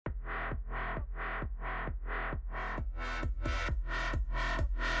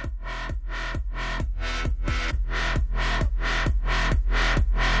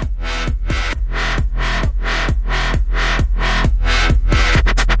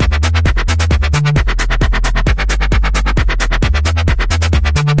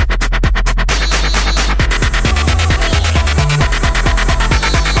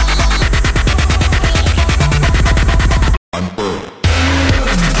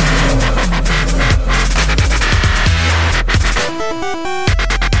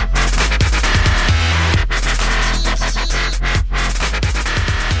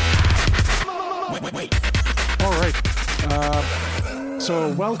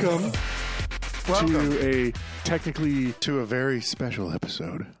Welcome to a very special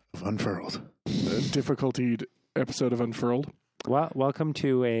episode of Unfurled. A difficulty episode of Unfurled. Well, welcome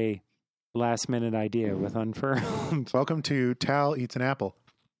to a last-minute idea with Unfurled. Welcome to Tal Eats an Apple.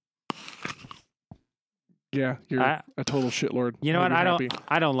 Yeah, you're a total shitlord. You know what? I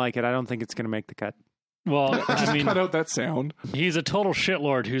don't like it. I don't think it's going to make the cut. Well, Just cut out that sound. he's a total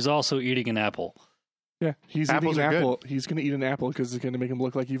shitlord who's also eating an apple. Yeah, he's Apples eating an are apple. He's going to eat an apple because it's going to make him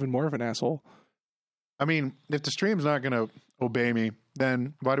look like even more of an asshole. I mean, if the stream's not going to obey me,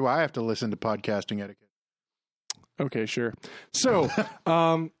 then why do I have to listen to podcasting etiquette? Okay, sure. So,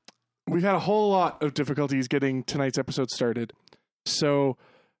 we've had a whole lot of difficulties getting tonight's episode started. So,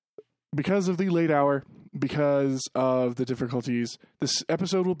 because of the late hour, because of the difficulties, this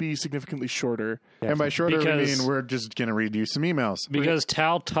episode will be significantly shorter. And by shorter, we Because- mean we're just going to read you some emails. Because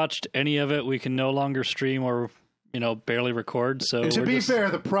Tal touched any of it, we can no longer stream or, barely record. So To we're be just- fair,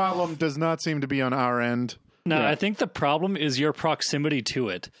 the problem does not seem to be on our end. No, Yeah. I think the problem is your proximity to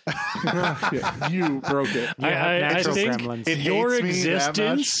it. Yeah, you broke it. You have I natural think gremlins. It your hates me that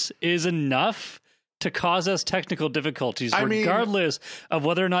existence is enough to cause us technical difficulties, I mean- regardless of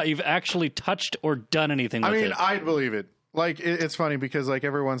whether or not you've actually touched or done anything with I mean, it. I'd believe it. Like, it's funny because, like,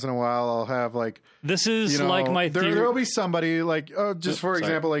 every once in a while I'll have, like, This is like my theory. There'll be somebody, like, just for Sorry.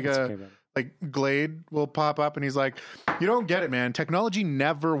 example, like, okay, man. like Glade will pop up and he's like, you don't get it, man. Technology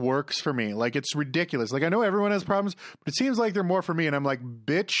never works for me. Like, it's ridiculous. Like, I know everyone has problems, but it seems like they're more for me. And I'm like,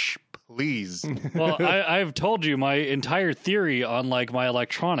 bitch, please. Well, I've told you my entire theory on like my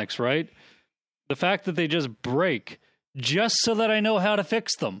electronics, right? The fact that they just break just so that I know how to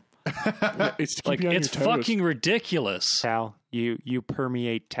fix them. It's to keep Like, you on it's your toes. fucking ridiculous. Sal, you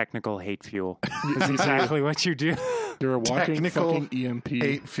permeate technical hate fuel. That's exactly what you do. You're a walking Technical fucking EMP.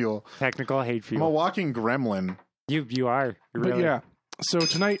 Hate fuel. Technical hate I'm a fuel. walking gremlin. You are. You're But really. yeah, so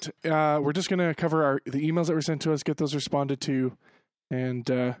tonight we're just going to cover the emails that were sent to us, get those responded to, and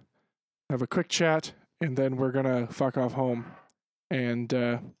have a quick chat, and then we're going to fuck off home. And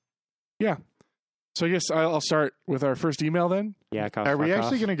yeah. So I guess I'll start with our first email then. Yeah, Are we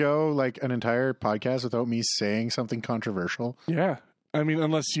actually going to go like an entire podcast without me saying something controversial? Yeah. I mean,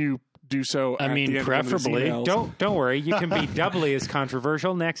 unless you do so I at mean, the end of one of these preferably. emails. Don't worry. You can be doubly as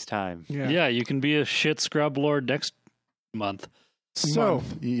controversial next time. Yeah. Yeah, you can be a shit scrub lord next month. So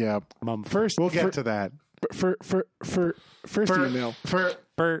Yeah, first, we'll get to that. for first email.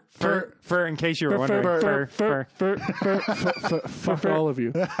 For in case you were wondering. Fuck all of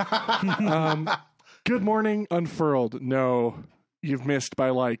you. Good morning, Unfurled. No, you've missed by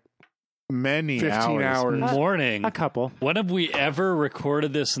like Many 15 hours. Morning. A couple. When have we ever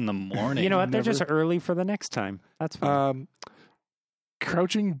recorded this in the morning? You know what? They're Never. just early for the next time. That's fine.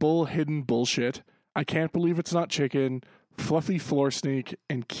 Crouching bull hidden bullshit. I can't believe it's not chicken. Fluffy floor snake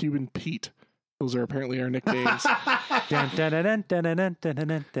and Cuban Pete. Those are apparently our nicknames.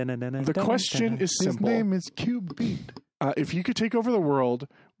 The question is His simple. name is Cube Beat. If you could take over the world,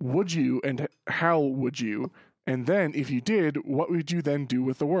 would you, and how would you? And then, if you did, what would you then do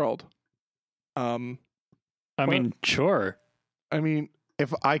with the world? I mean, sure. I mean,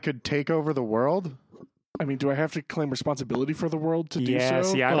 If I could take over the world, do I have to claim responsibility for the world to do Yeah,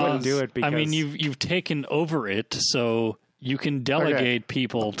 so? see, I wouldn't Because- do it because I mean, you've taken over it, so you can delegate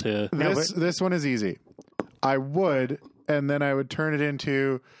people to. this one is easy. I would, and then I would turn it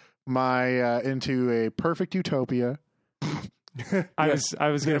into my into a perfect utopia. I Yes,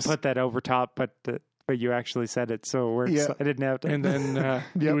 was going yes. to put that over top, but you actually said it, so it works. Yeah. I didn't have to. And then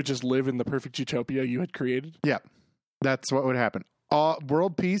you Yep. would just live in the perfect utopia you had created. Yeah, that's what would happen.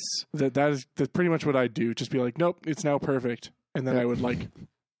 World peace. That's pretty much what I'd do. Just be like, nope, it's now perfect, and then I would like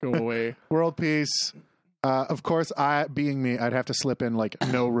go away. World peace. Of course, being me, I'd have to slip in like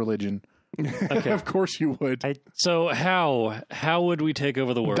no religion. Of course you would. So how would we take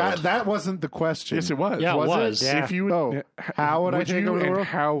over the world? That wasn't the question. Yes, it was. Yeah, it was. Yeah. If you would, Oh, how would I take you over the and world?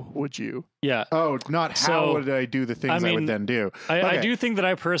 How would you? Yeah. Oh, not how So, would I do the things I I would mean, then do. I Okay. do think that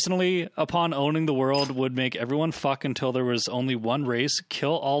I personally, upon owning the world, would make everyone fuck until there was only one race,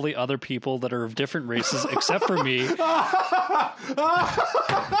 kill all the other people that are of different races except for me.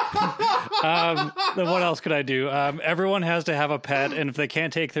 Then what else could I do? Everyone has to have a pet, and if they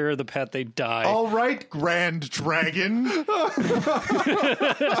can't take care of the pet, they die. All right, Grand Dragon.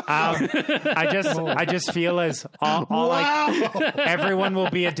 I just feel as like everyone will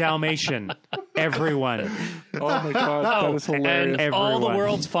be a Dalmatian. Everyone. Oh my god, that is hilarious. And all the Everyone.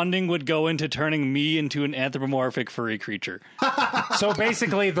 world's funding would go into turning me into an anthropomorphic furry creature. So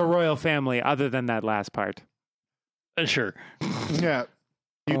basically, the royal family. Other than that last part. Sure. Yeah.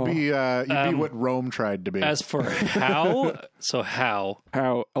 You'd be what Rome tried to be. As for how,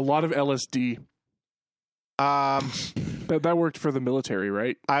 How a lot of LSD that worked for the military,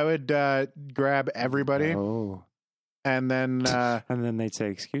 right? I would grab everybody Oh. and then And then they'd say,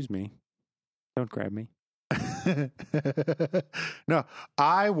 "Excuse me, don't grab me." no,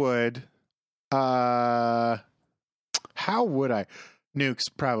 I would. How would I? Nukes,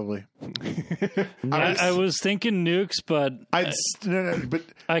 probably. I was thinking nukes, but But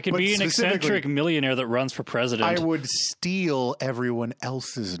I could but be an specifically, eccentric millionaire that runs for president. I would steal everyone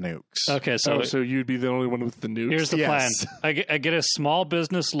else's nukes. Okay, so so you'd be the only one with the nukes. here's the Yes. plan. I get a small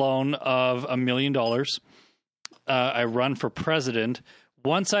business loan of $1 million. I run for president.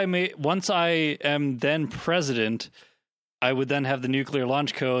 Once I am then president, I would then have the nuclear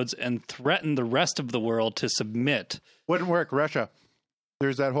launch codes and threaten the rest of the world to submit. Wouldn't work. Russia.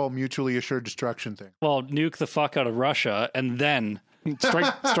 There's that whole mutually assured destruction thing. Well, nuke the fuck out of Russia and then,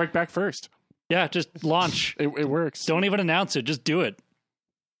 strike back first. yeah, just launch. It works. Don't even announce it. Just do it.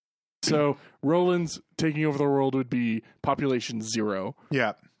 So Roland's taking over the world would be population 0.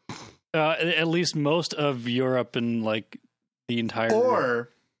 Yeah. At least most of Europe and like the entire. Or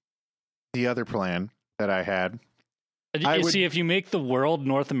the other plan that I had. You see, if you make the world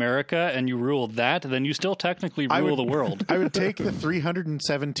North America and you rule that, then you still technically rule the world. I would take the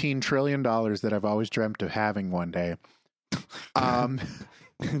 $317 trillion that I've always dreamt of having one day.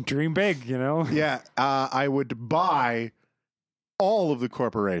 Dream big, you know. Yeah, I would buy all of the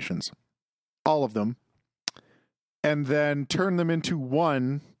corporations, all of them, and then turn them into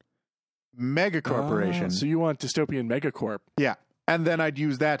one mega corporation. So you want dystopian megacorp. Yeah, and then I'd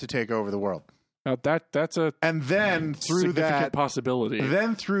use that to take over the world. Now that's a And then through significant that possibility.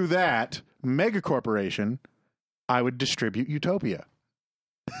 Then through that mega corporation, I would distribute utopia.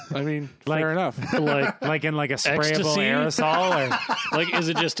 I mean, Like- fair enough. Like in like a sprayable Ecstasy? aerosol. Or, Like, is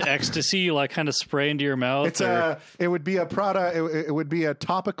it just ecstasy you like kind of spray into your mouth? It's it would be a product. It would be a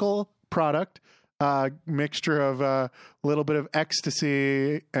topical product, mixture of a little bit of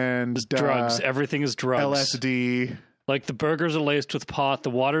ecstasy and drugs. Everything is drugs. LSD. Like the burgers are laced with pot, the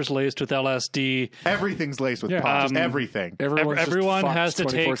water's laced with LSD. Everything's laced with Yeah. pot. Just everything. Everyone's just Everyone fucked has to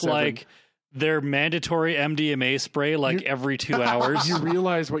take 24/7. like their mandatory MDMA spray like every 2 hours. You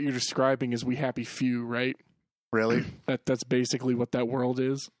realize what you're describing is We Happy Few, right? Really? That's basically what that world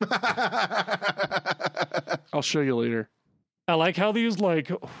is. I'll show you later. I like how these like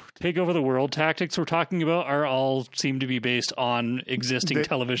take over the world tactics we're talking about are all seem to be based on existing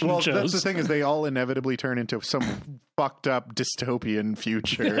television well, shows. that's the thing is they all inevitably turn into some fucked up dystopian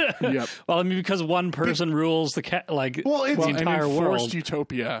future. Yep. Well, I mean, because one person rules the Well, it's the An entire enforced world.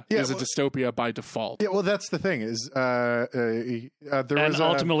 utopia Yeah, is a well- dystopia by default. Yeah, well, that's the thing is there And was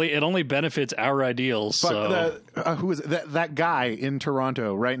ultimately, it only benefits our ideals. So who is it? That guy in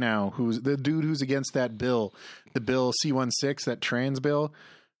Toronto right now? Who's the dude who's against that bill, the bill C-16, that trans bill?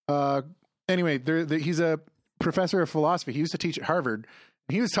 Anyway, he's a professor of philosophy. He used to teach at Harvard.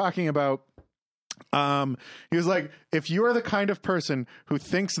 He was talking about. He was like, if you are the kind of person who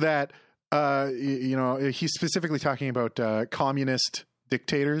thinks that, he's specifically talking about communist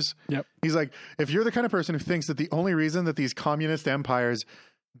dictators. Yep. He's like, if you're the kind of person who thinks that the only reason that these communist empires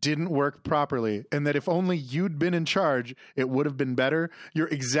didn't work properly and that if only you'd been in charge, it would have been better, you're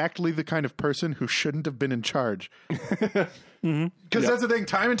exactly the kind of person who shouldn't have been in charge. Because that's the thing,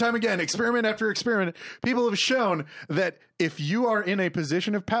 time and time again, experiment after experiment, people have shown that if you are in a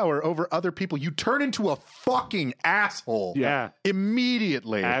position of power over other people, you turn into a fucking asshole. yeah.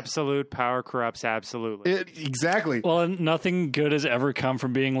 Immediately. Absolute power corrupts absolutely. Exactly. well, and nothing good has ever come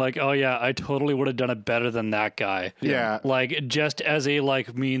from being like, oh yeah, I totally would have done it better than that guy. Yeah. Like just as a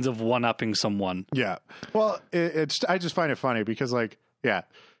like means of one-upping someone. Yeah. Well, I just find it funny because, like, yeah,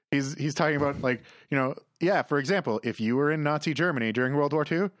 he's talking about, like, for example, if you were in Nazi Germany during World War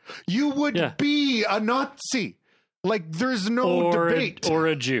II, you would be a Nazi. Like, there's no debate. Or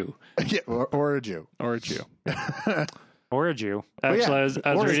a Jew. Yeah, or a Jew. Or a Jew. Or a Jew. Actually, yeah. I was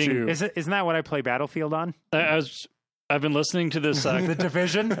Or a reading. Jew. Isn't that what I play Battlefield on? I've been listening to this. The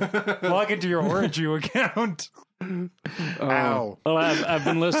Division? Log into your Or a Jew account. Ow. Well, I've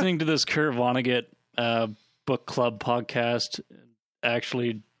been listening to this Kurt Vonnegut book club podcast.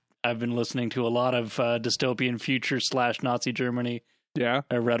 Actually, I've been listening to a lot of dystopian future / Nazi Germany Yeah.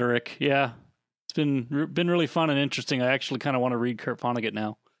 rhetoric. Yeah, it's been really fun and interesting. I actually kind of want to read Kurt Vonnegut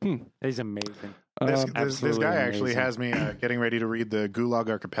now. He's amazing. This absolutely guy actually amazing. has me getting ready to read the Gulag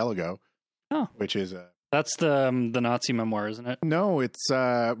Archipelago, which is That's the Nazi memoir, isn't it? no, it's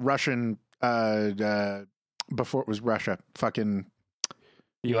Russian. Before it was Russia, fucking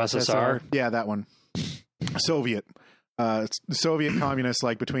USSR. yeah, that one, Soviet. Soviet communists,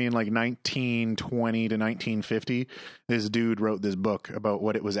 like between like 1920 to 1950, this dude wrote this book about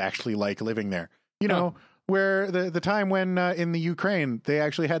what it was actually like living there. You know, where the time when in the Ukraine, they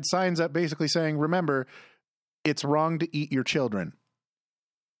actually had signs up basically saying, remember, it's wrong to eat your children.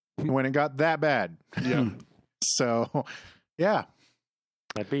 When it got that bad. Yeah. So, yeah.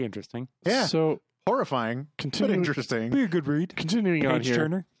 That'd be interesting. Yeah. So Horrifying, but interesting. Be a good read. continuing on Page here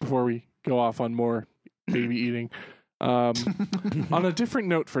turner. before we go off on more baby eating. On a different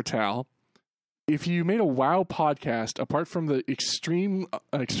note for Tal, if you made a WoW podcast, apart from the extremely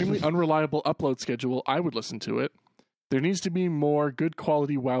unreliable upload schedule, I would listen to it. There needs to be more good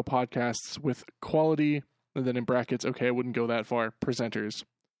quality WoW podcasts with quality, and then in brackets, okay, I wouldn't go that far, presenters.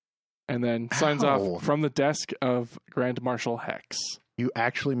 And then signs Ow. off from the desk of Grand Marshal Hex. You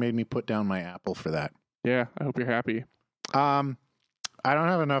actually made me put down my Apple for that. Yeah, I hope you're happy. I don't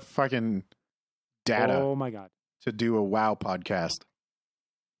have enough fucking data Oh my god. to do a WoW podcast.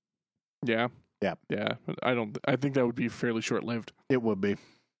 Yeah. Yeah. Yeah. I think that would be fairly short lived. It would be.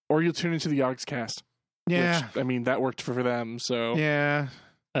 Or you'll tune into the Yogscast. Yeah. Which, I mean, that worked for them, so. Yeah.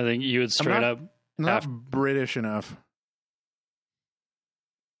 I think you would straight up. Not British enough.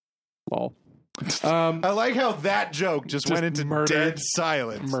 Lol. I like how that joke just went into murdered- dead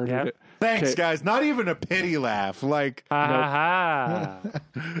silence. Murdered Yeah. it. Thanks, Okay. guys. Not even a pity laugh. Like, Ha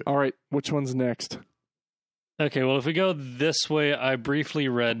All right, which one's next? Okay, well, if we go this way, I briefly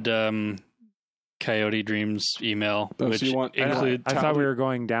read Coyote Dream's email, Oh, so which you want- include. I thought we were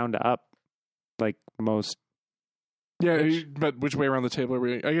going down to up, like most. Yeah, but which way around the table are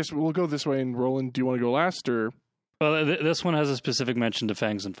we? I guess we'll go this way. And Roland, do you want to go last or? Well, this one has a specific mention to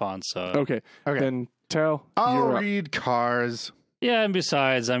Fangs and Fawns, so Okay. Okay. Then Tal, I'll you're up. read Cars. yeah. And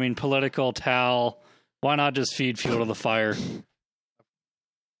besides, I mean, political Tal. Why not just feed fuel to the fire?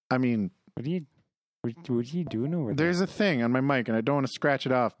 I mean, What are you doing over there? there's a thing on my mic, and I don't want to scratch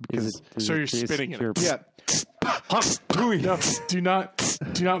it off because So you're spitting it. yeah, No,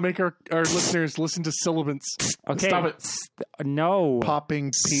 do not make our listeners listen to syllabants. Okay. Stop it. No.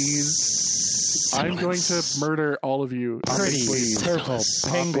 popping peas. I'm going to murder all of you. Pretty Please. purple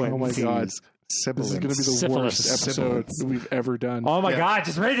penguin. Oh my god. Sibilance. This is going to be the Syphilis. worst episode we've ever done. Oh my Yeah. god!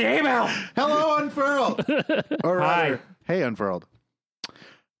 Just read the email. Hello, Unfurled. Or Hi. rather, hey, Unfurled.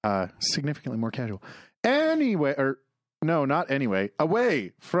 Significantly more casual. Anyway, or no, not anyway.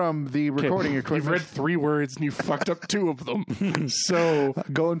 Away from the recording You've equipment. read 3 words and you fucked up 2 of them. So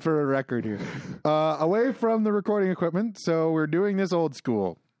Going for a record here. Away from the recording equipment, so we're doing this old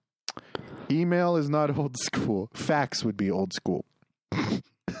school. Email is not old school. Fax would be old school.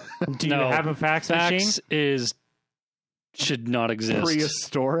 Do you No. have a fax machine? Fax should not exist.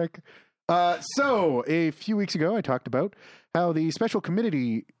 Prehistoric. So a few weeks ago, I talked about how the special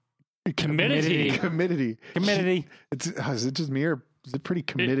committee. Committee. Committee. Is it just me or is it pretty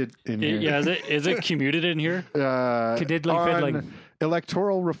committed in here? Yeah, is it commuted in here? Diddly on fiddling.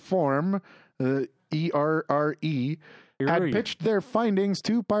 electoral reform, ERRE, had pitched their findings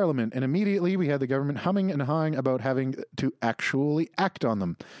to Parliament, and immediately we had the government humming and hawing about having to actually act on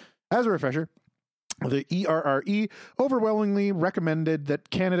them. As a refresher, the ERRE overwhelmingly recommended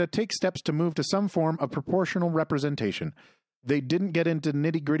that Canada take steps to move to some form of proportional representation. They didn't get into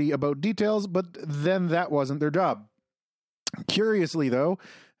nitty-gritty about details, but then that wasn't their job. Curiously, though,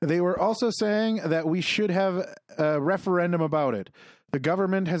 they were also saying that we should have a referendum about it. The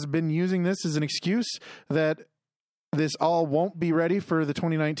government has been using this as an excuse that this all won't be ready for the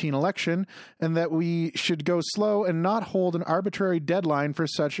 2019 election and that we should go slow and not hold an arbitrary deadline for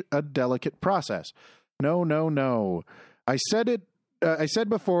such a delicate process. No. I said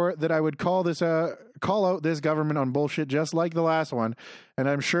before that I would call out this government on bullshit just like the last one, and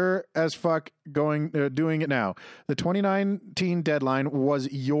I'm sure as fuck doing it now. The 2019 deadline was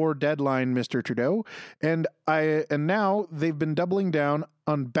your deadline, Mr. Trudeau, and now they've been doubling down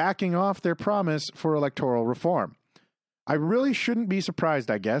on backing off their promise for electoral reform. I really shouldn't be surprised,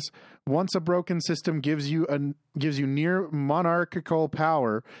 I guess. Once a broken system gives you near monarchical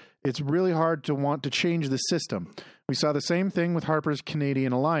power, it's really hard to want to change the system. We saw the same thing with Harper's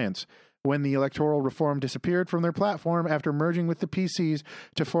Canadian Alliance, when the electoral reform disappeared from their platform after merging with the PCs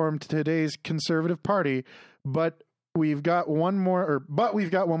to form today's Conservative Party. But we've got one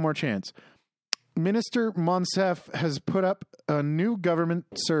more chance. Minister Monsef has put up a new government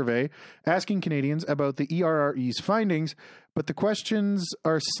survey asking Canadians about the ERRE's findings, but the questions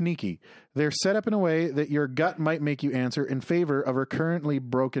are sneaky. They're set up in a way that your gut might make you answer in favor of our currently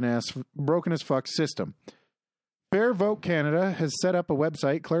broken as fuck system. Fair Vote Canada has set up a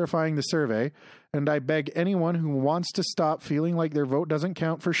website clarifying the survey, and I beg anyone who wants to stop feeling like their vote doesn't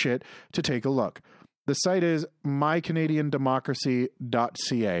count for shit to take a look. The site is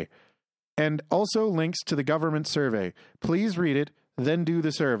mycanadiandemocracy.ca, and also links to the government survey. Please read it, then do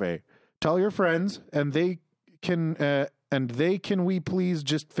the survey. Tell your friends, and they can we please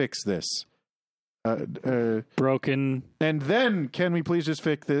just fix this? Broken. And then can we please just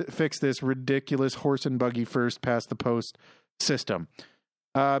fix this ridiculous horse and buggy first past the post system?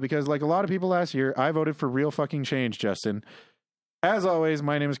 Because like a lot of people last year, I voted for real fucking change, Justin. As always,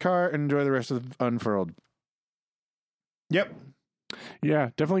 my name is Carr, and enjoy the rest of Unfurled. Yep. Yeah,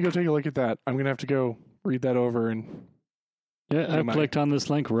 definitely go take a look at that. I'm going to have to go read that over and Yeah, I clicked on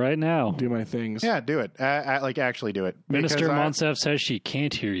this link right now. do my things. Yeah, do it. Actually do it. Minister Because Monsef says she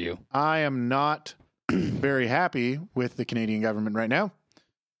can't hear you. I am not very happy with the Canadian government right now.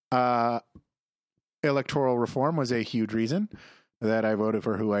 Electoral reform was a huge reason that I voted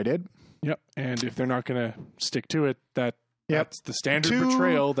for who I did. Yep. And if they're not going to stick to it, Yep. that's the standard To-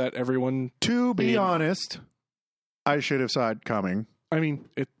 betrayal that everyone. To be Being- honest, I should have saw it coming. I mean,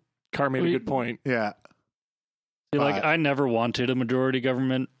 Carr made a good point. Yeah. Like, I never wanted a majority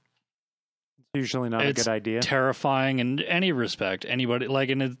government. Usually not It's a good idea. Terrifying in any respect. Anybody,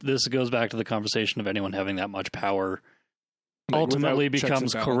 this goes back to the conversation of anyone having that much power Like, ultimately without checks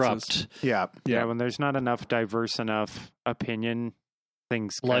and becomes balances. corrupt. Yeah. Yeah, when there's not enough diverse enough opinion,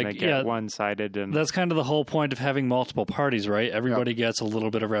 things kind of get one-sided. And That's kind of the whole point of having multiple parties, right? Everybody gets a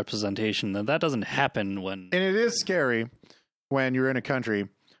little bit of representation. And that doesn't happen when... And it is scary when you're in a country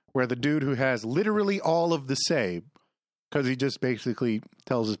where the dude who has literally all of the say, because he just basically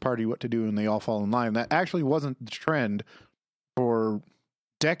tells his party what to do and they all fall in line. That actually wasn't the trend for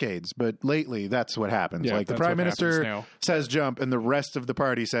decades, but lately that's what happens. Yeah, like the that's prime what happens minister now. says jump and the rest of the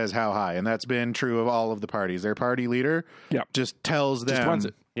party says how high. And that's been true of all of the parties. Their party leader just tells them. Just runs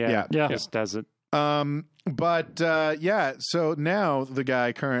it. yeah, Yeah. just does it. So now the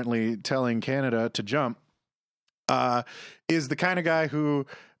guy currently telling Canada to jump is the kind of guy who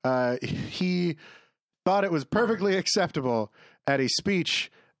he thought it was perfectly acceptable at a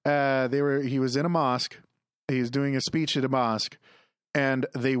speech. He was in a mosque. He was doing a speech at a mosque, and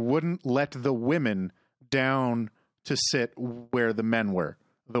they wouldn't let the women down to sit where the men were.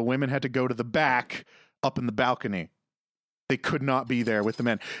 The women had to go to the back up in the balcony. They could not be there with the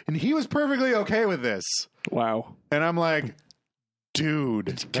men. And he was perfectly okay with this. Wow. And I'm like, dude.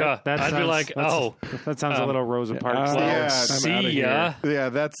 That I'd be sounds- like, That sounds a little Rosa Parks. well, Yeah, I'm see outta ya. here. Yeah,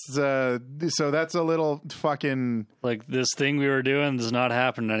 that's so that's a little fucking Like, this thing we were doing is not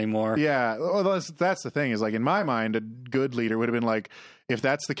happening anymore. yeah. Well, that's the thing is like in my mind, a good leader would have been like, if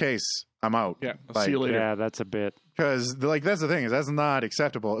that's the case, I'm out. Yeah. I'll Like, see you later. Yeah, that's a bit. Because like that's the thing is that's not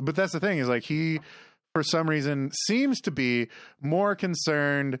acceptable. But that's the thing is like he, for some reason, seems to be more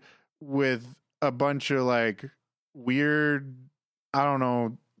concerned with a bunch of like weird, I don't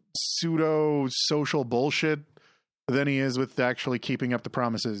know, pseudo social bullshit than he is with actually keeping up the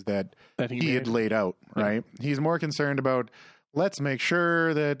promises that he had laid out. Right? He's more concerned about let's make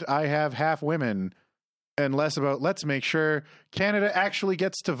sure that I have half women, and less about let's make sure Canada actually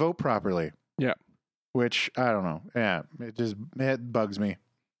gets to vote properly. Yeah. Which I don't know. Yeah, it bugs me. As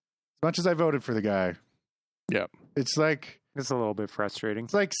much as I voted for the guy. Yeah. It's like It's a little bit frustrating.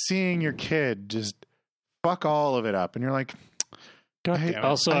 seeing your kid just fuck all of it up, and you're like, God damn it.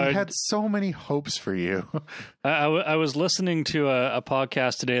 Also, I I- had so many hopes for you. I was listening to a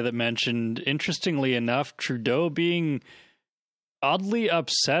podcast today that mentioned, interestingly enough, Trudeau being oddly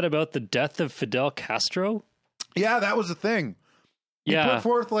upset about the death of Fidel Castro. Yeah, that was the thing. He Yeah. put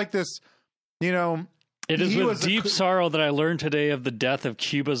forth like this, you know. It is he with was a deep cr- sorrow that I learned today of the death of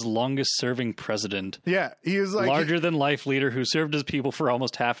Cuba's longest serving president. Yeah, he was like Larger than life leader who served his people for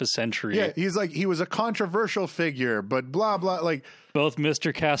almost half a century. Yeah, he's like he was a controversial figure, but blah blah. Like Both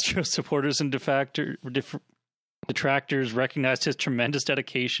Mr. Castro's supporters and detractors recognized his tremendous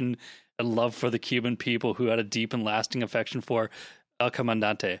dedication and love for the Cuban people, who had a deep and lasting affection for El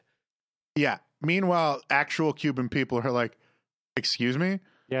Comandante. yeah. Meanwhile, actual Cuban people are like, "Excuse me."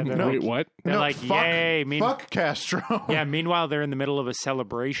 Yeah, they're No. Wait, what? They're like, fuck, yay. fuck Castro. Yeah, meanwhile, they're in the middle of a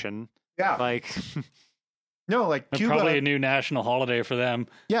celebration. yeah. Like, No, like And Cuba. probably a new national holiday for them.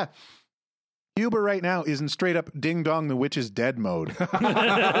 Yeah. Cuba right now is in straight up ding dong the witch is dead mode.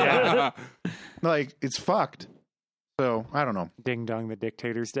 Like it's fucked. So I don't know. ding dong, the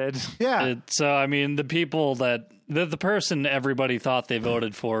dictator's dead. Yeah. So, I mean, the people that the person everybody thought they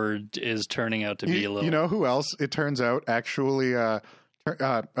voted for is turning out to be a little. You know who else? It turns out actually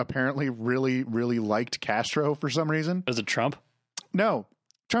apparently really really liked Castro for some reason. Was it Trump? No,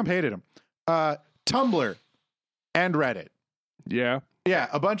 Trump hated him. Tumblr and Reddit. Yeah. Yeah,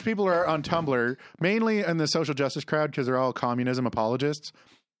 a bunch of people are on Tumblr, mainly in the social justice crowd because they're all communism apologists.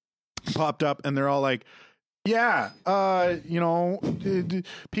 popped up, and they're all like, yeah,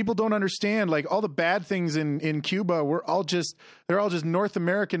 people don't understand, like, all the bad things in Cuba they're all just North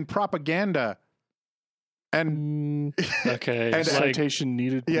American propaganda. And Okay. and Citation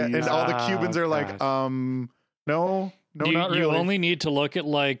needed. yeah, please. and all the Cubans are like, gosh. no, you, not really. you only need to look at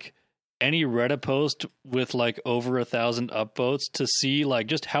like any Reddit post with like over 1,000 upvotes to see like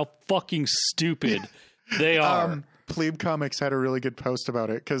just how fucking stupid they are. Plebe Comics had a really good post about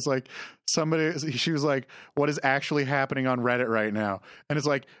it because like she was like, what is actually happening on Reddit right now? And it's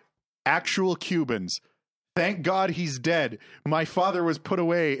like, actual Cubans. Thank God he's dead. My father was put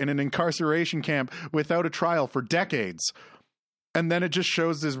away in an incarceration camp without a trial for decades. And then it just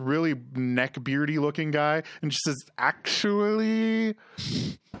shows this really neckbeardy looking guy and just says, actually.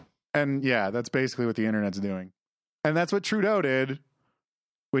 And yeah, that's basically what the internet's doing. And that's what Trudeau did,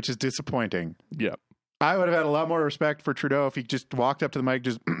 which is disappointing. Yeah. I would have had a lot more respect for Trudeau if he just walked up to the mic,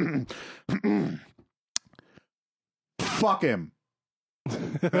 just fuck him.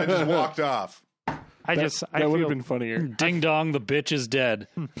 And then just walked off. I That would feel have been funnier. Ding dong, the bitch is dead.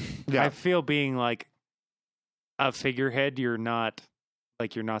 Yeah. I feel being like a figurehead, you're not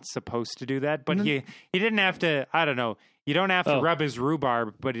supposed to do that. But he didn't have to. I don't know. You don't have to rub his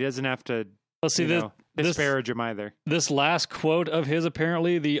rhubarb, but he doesn't have to. Well, see, disparage him either. This last quote of his,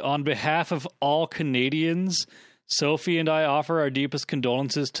 apparently, on behalf of all Canadians, Sophie and I offer our deepest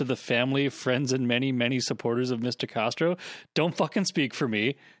condolences to the family, friends, and many, many supporters of Mr. Castro. Don't fucking speak for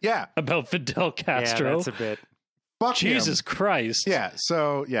me Yeah. about Fidel Castro. Yeah, that's a bit. Fuck Jesus him. Christ. Yeah.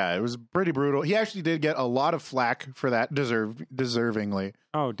 So yeah, it was pretty brutal. He actually did get a lot of flack for that, deservingly.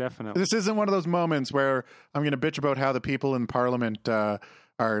 Oh, definitely. This isn't one of those moments where I'm going to bitch about how the people in Parliament are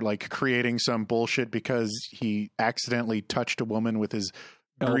like creating some bullshit because he accidentally touched a woman with his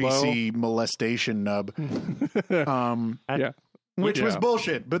greasy molestation nub. Yeah. Which was Yeah.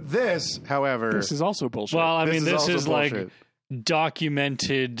 bullshit. But this, however, This is also bullshit. Well, I mean, this also is like bullshit.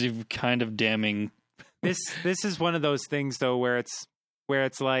 documented kind of damning. This is one of those things though where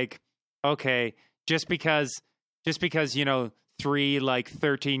it's like, okay, just because 3 like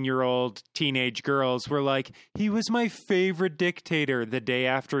 13-year-old teenage girls were like, he was my favorite dictator the day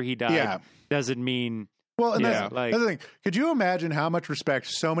after he died, Yeah. doesn't mean Well, and Yeah, that's, like- that's the thing. Could you imagine how much respect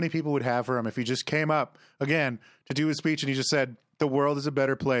so many people would have for him if he just came up again to do his speech and he just said, "The world is a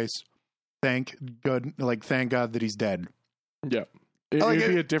better place. Thank God that he's dead." yeah. It Like would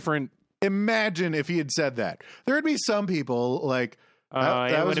be it- a different. Imagine if he had said that. There would be some people like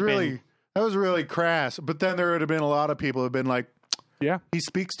that was really crass. But then there would have been a lot of people who've been like, Yeah. he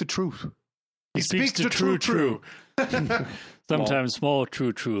speaks the truth. He speaks the true. Sometimes small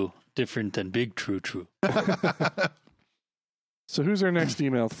true, different than big true. So who's our next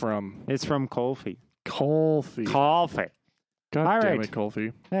email from? it's from Colfie. Colfie. Colfie. God All damn right. it,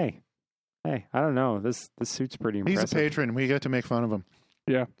 Colfie. Hey, I don't know. This suit's pretty He's impressive. a patron. We get to make fun of him.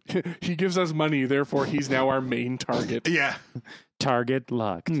 Yeah. He gives us money, therefore he's now our main target. Yeah. Target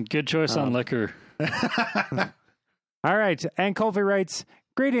locked. Good choice on liquor. All right. And Colfie writes,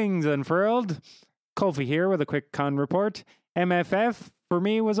 "Greetings, Unfurled. Colfie here with a quick con report. MFF for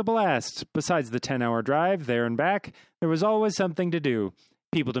me was a blast. Besides the 10-hour drive there and back, there was always something to do.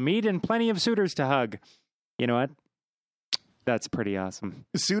 People to meet and plenty of suitors to hug. You know what? That's pretty awesome.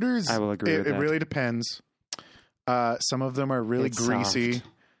 Suitors, I will agree with it that. really depends. Some of them are really It's greasy. soft.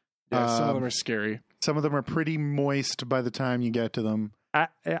 Yeah, some of them are scary. Some of them are pretty moist by the time you get to them. I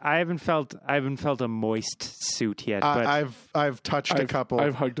haven't felt a moist suit yet, but I've touched a couple.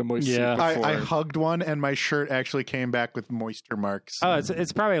 I've hugged a moist suit Yeah. before. I hugged one, and my shirt actually came back with moisture marks.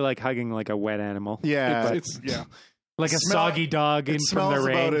 it's probably like hugging like a wet animal. Yeah, It's yeah. Like a Smell- soggy dog in it from smells the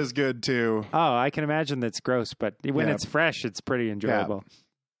rain. about as good too. Oh, I can imagine that's gross, but when Yeah. it's fresh, it's pretty enjoyable.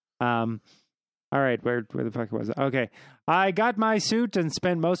 All right, where the fuck was it? Okay. I got my suit and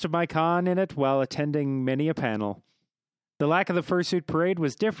spent most of my con in it while attending many a panel. The lack of the fursuit parade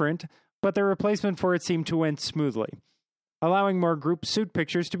was different, but the replacement for it seemed to went smoothly, allowing more group suit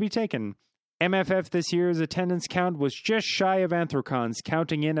pictures to be taken. MFF this year's attendance count was just shy of Anthrocon's,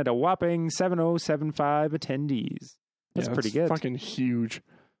 counting in at a whopping 7075 attendees. That's Yeah, pretty good. Fucking huge.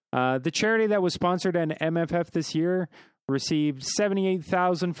 The charity that was sponsored at MFF this year received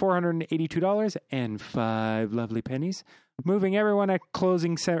 $78,482 and 5 lovely pennies, moving everyone at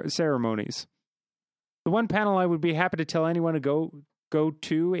closing ceremonies. The one panel I would be happy to tell anyone to go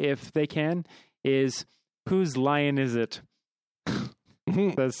to if they can is Whose Lion Is It?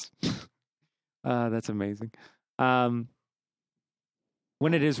 That's amazing. When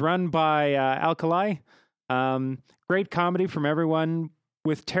it is run by Alkali, great comedy from everyone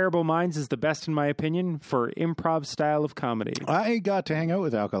with Terrible Minds is the best, in my opinion, for improv style of comedy. I got to hang out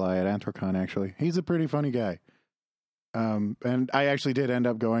with Alkali at Anthrocon, actually. He's a pretty funny guy. And I actually did end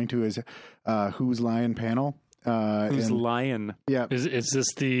up going to his Who's Lion panel. Who's Lion? Yeah. Is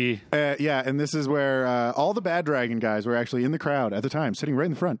this the... yeah, and this is where all the Bad Dragon guys were actually in the crowd at the time, sitting right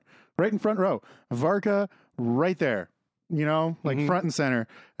in front row. Varka right there, you know, like front and center.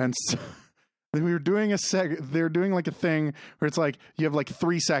 And so we were doing they're doing like a thing where it's like you have like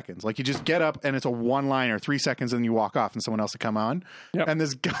 3 seconds. Like you just get up and it's a one-liner, 3 seconds, and then you walk off and someone else will come on. Yep. And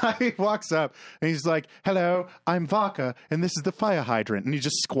this guy walks up and he's like, "Hello, I'm Varka, and this is the fire hydrant." And he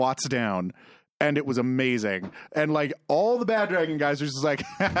just squats down. And it was amazing. And like all the Bad Dragon guys were just like,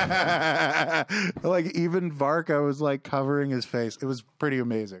 like even Varka was like covering his face. It was pretty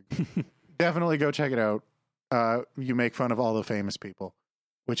amazing. Definitely go check it out. You make fun of all the famous people,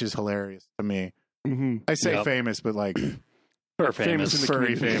 which is hilarious to me. Mm-hmm. I say famous, but like famous,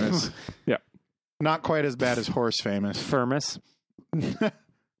 furry famous. Yeah. Not quite as bad as horse famous. Firmus.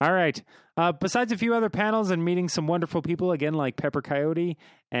 All right. Besides a few other panels and meeting some wonderful people, again, like Pepper Coyote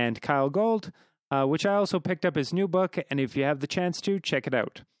and Kyle Gold, which I also picked up his new book, and if you have the chance to, check it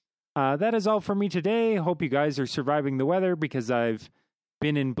out. That is all for me today. Hope you guys are surviving the weather, because I've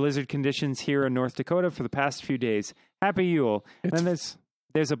been in blizzard conditions here in North Dakota for the past few days. Happy Yule. And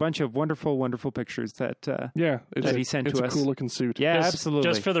there's a bunch of wonderful, wonderful pictures that that he sent to us. It's a cool-looking suit. Yeah, absolutely.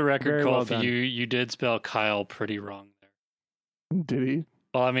 Just for the record, Very Kofi, well you did spell Kyle pretty wrong there. Did he?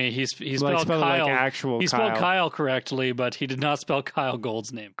 Well, I mean, he spelled Kyle. Like actual he Kyle. spelled Kyle correctly, but he did not spell Kyle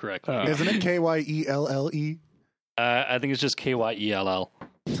Gold's name correctly. Isn't it Kyelle? I think it's just Kyell.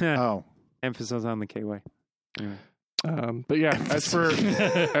 Oh, emphasis on the KY. Anyway. But yeah, as for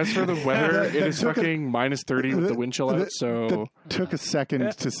the weather, it is fucking minus 30 with the wind chill out. So that took a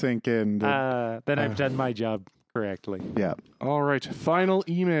second to sink in. Then I've done my job correctly. Yeah. All right, final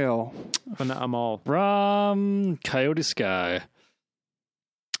email. I'm all From Coyote Sky.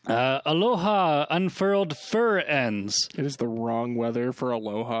 Aloha, unfurled fur ends. It is the wrong weather for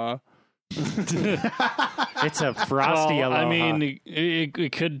aloha. It's a frosty aloha. I mean,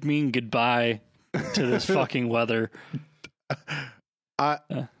 it could mean goodbye to this fucking weather.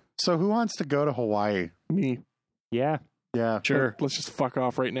 So who wants to go to Hawaii? Me. Yeah. Yeah. Sure. Let's just fuck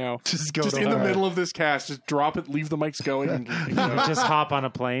off right now. Just go just to in the Hawaii. middle of this cast. Just drop it, leave the mics going. And Just hop on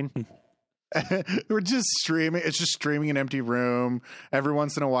a plane. We're just streaming. It's just streaming an empty room. Every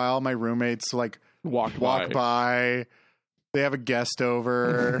once in a while, my roommates like walk by. They have a guest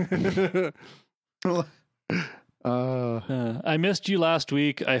over. I missed you last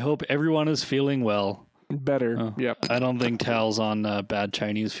week. I hope everyone is feeling well. Better. Yep. I don't think Tal's on bad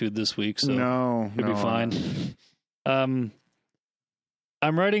Chinese food this week, so no, it'll be fine. I'm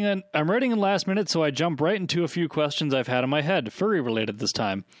writing in last minute, so I jump right into a few questions I've had in my head, furry related this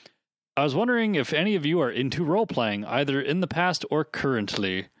time. I was wondering if any of you are into role playing, either in the past or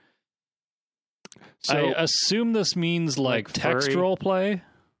currently. So, I assume this means like text role play.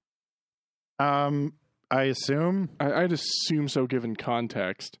 I assume. I'd assume so, given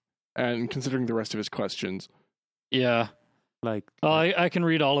context and considering the rest of his questions. Yeah. I can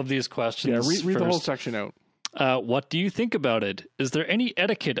read all of these questions. Yeah, read the whole section out. What do you think about it? Is there any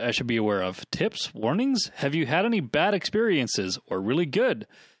etiquette I should be aware of? Tips? Warnings? Have you had any bad experiences or really good?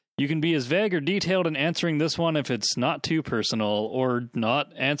 You can be as vague or detailed in answering this one if it's not too personal, or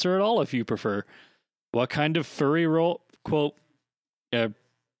not answer at all if you prefer. What kind of furry role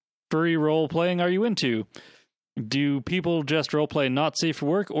playing are you into? Do people just role play not safe for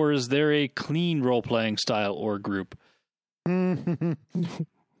work, or is there a clean role playing style or group? That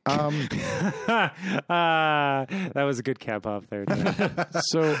was a good cap off there.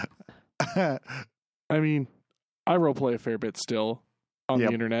 So, I mean, I role play a fair bit still on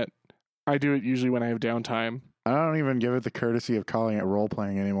the internet. I do it usually when I have downtime. I don't even give it the courtesy of calling it role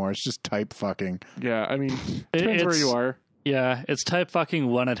playing anymore. It's just type fucking. Yeah, I mean, depends where you are. Yeah, it's type fucking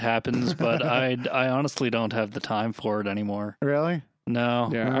when it happens, but I honestly don't have the time for it anymore. Really? No.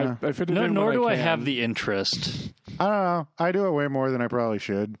 Yeah, I fit it in. Nor do I can. have the interest. I don't know. I do it way more than I probably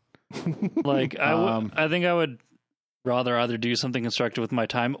should. Like I think I would rather either do something constructive with my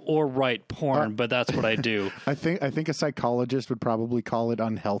time or write porn, but that's what I do. I think a psychologist would probably call it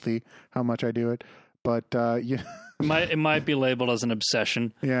unhealthy how much I do it, but yeah. It might be labeled as an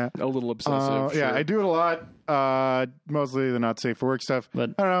obsession. Yeah, a little obsessive. Yeah, sure. I do it a lot. Mostly the not safe for work stuff.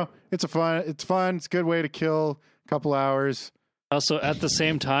 But I don't know. It's fun. It's a good way to kill a couple hours. Also, at the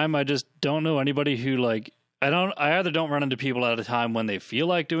same time, I just don't know anybody who I either don't run into people at a time when they feel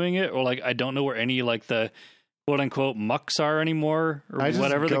like doing it, or I don't know where any the quote unquote mucks are anymore, or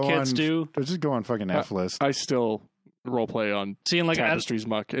whatever the kids do. I just go on fucking F list. I still roleplay on seeing like Tapestry's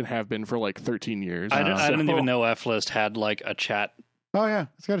Muck and have been for like 13 years. I didn't even know F-List had like a chat. Oh yeah,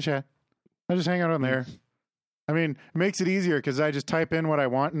 it's got a chat. I just hang out on there. I mean, it makes it easier because I just type in what I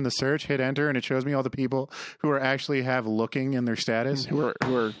want in the search, hit enter, and it shows me all the people who are actually have looking in their status. who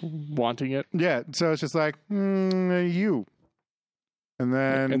are wanting it. Yeah, so it's just like you, and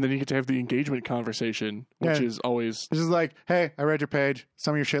then you get to have the engagement conversation, which Yeah. is always it's just like, hey, I read your page.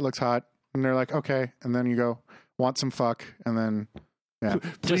 Some of your shit looks hot, and they're like, okay, and then you go, want some fuck, and then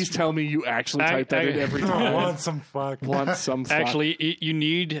please tell me you actually type that in every time. Want some fuck. Want some fuck. Actually, you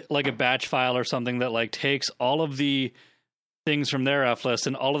need like a batch file or something that like takes all of the things from their F list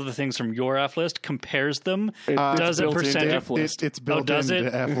and all of the things from your F list, compares them. Does it's a built into percentage- F list. it's built does into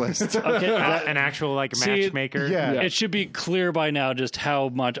it? F list. Okay, An actual like See, matchmaker. Yeah. it should be clear by now just how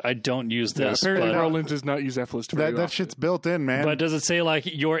much I don't use this. Apparently, but, Roland does not use F list very that often. shit's built in, man. but does it say like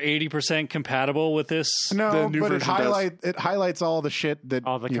you're 80% compatible with this? the no, new but it version does. highlights all the shit that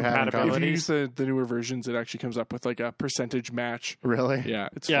All the you have in compatibility. common. If you use the newer versions, it actually comes up with like a percentage match. Really? Yeah,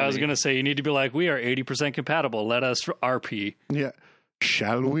 it's Yeah, I was funny. gonna say you need to be like, we are 80% compatible. Let us RP. Yeah.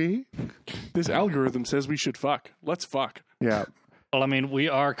 Shall we? This algorithm says we should fuck. Let's fuck. Yeah. Well, I mean, we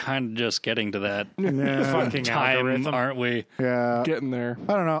are kind of just getting to that Yeah. Fucking time, algorithm. aren't we? Yeah. Getting there.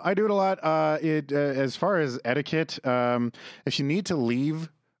 I don't know. I do it a lot. As far as etiquette, if you need to leave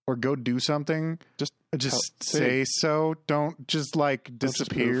or go do something, just say so. Don't just like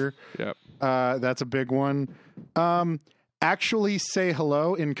disappear. Yep. That's a big one. Actually say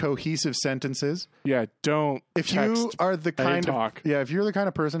hello in cohesive sentences. Yeah. Don't. If you text are the kind of talk. if you're the kind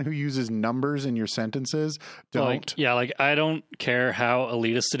of person who uses numbers in your sentences, don't. Like, yeah, like I don't care how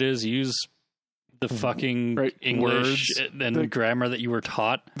elitist it is. Use the fucking Right, English words. and The- grammar that you were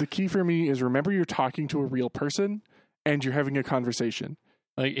taught. The key for me is remember you're talking to a real person and you're having a conversation.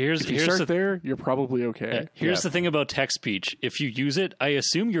 Like here's If you here's start the there, you're probably okay. here's the thing about text speech. If you use it, I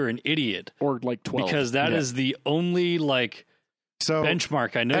assume you're an idiot Or like 12. because that is the only like So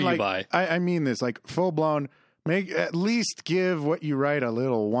benchmark I know and you like, by. I mean this like full blown. Make at least give what you write a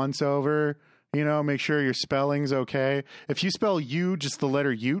little once over. You know, make sure your spelling's okay. If you spell you just the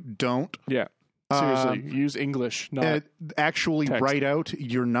letter U, don't. Yeah. Seriously, use English, not Actually text. write out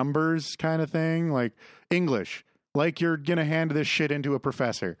your numbers, kind of thing. Like English, like you're gonna hand this shit into a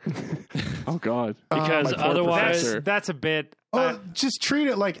professor. oh god. Because my poor otherwise, professor. That's a bit. Oh, just treat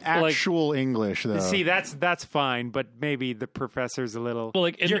it like actual English, though. See, that's fine, but maybe the professor's a little. Well,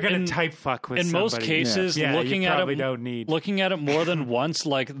 like, you're gonna type fuck with. in most somebody. cases, yeah, looking you at probably it don't need. looking at it more than once,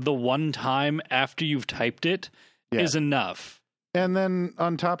 like the one time after you've typed it, is Yeah. enough. And then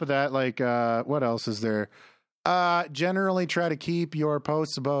on top of that, like, what else is there? Generally try to keep your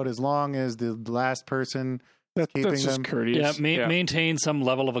posts about as long as the last person keeping That's just them. courteous. Yeah, maintain some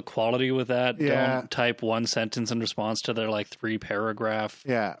level of equality with that. Yeah. Don't type one sentence in response to their like 3 paragraph.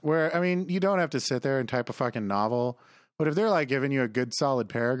 Yeah, where I mean, you don't have to sit there and type a fucking novel, but if they're like giving you a good solid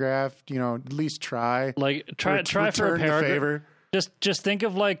paragraph, you know, at least try. Like try for a Return the paragraph. favor. Just think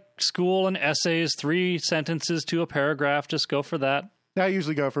of like school and essays, 3 sentences to a paragraph. Just go for that. I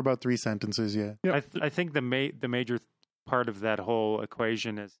usually go for about 3 sentences. Yeah. I think the major part of that whole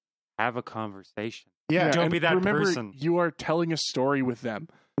equation is have a conversation. Yeah. Don't and be that remember, person. You are telling a story with them.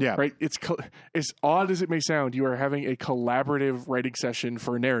 Yeah. Right? It's as odd as it may sound, you are having a collaborative writing session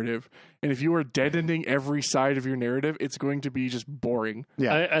for a narrative. And if you are deadening every side of your narrative, it's going to be just boring.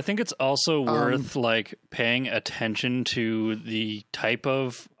 Yeah. I think it's also worth like paying attention to the type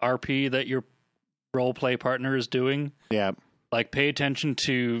of RP that your role play partner is doing. Yeah. Like pay attention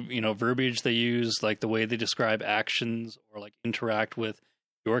to, you know, verbiage they use, like the way they describe actions or like interact with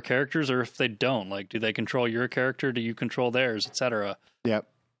your characters, or if they don't, like do they control your character? Do you control theirs, etc. Yep.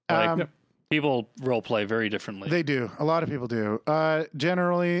 Like, people role play very differently. They do. A lot of people do.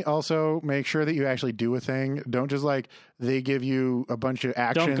 Generally, also make sure that you actually do a thing. Don't just like they give you a bunch of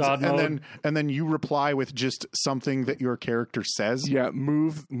actions God mode. and then you reply with just something that your character says. Yeah,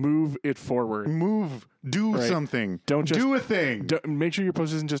 move it forward. Move, do Right. something. Don't just- do a thing. Make sure your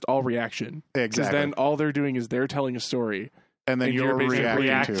post isn't just all reaction. Because Exactly. then all they're doing is they're telling a story. and then And you're basically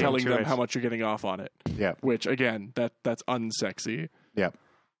reacting to telling it. them how much you're getting off on it. Yeah. Which again, that's unsexy. Yep.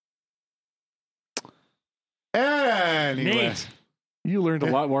 Anyway. Neat. You learned a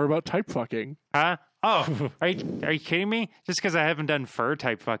lot more about type fucking. Huh? Oh, are you kidding me? Just because I haven't done fur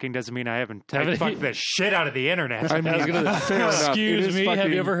type fucking doesn't mean I haven't type fucked the shit out of the internet. I mean, fair enough. It Excuse is me, have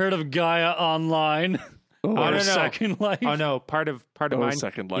fucking- you ever heard of Gaia Online? Oh, no, or no. Second Life? Oh no, part of Oh, mine.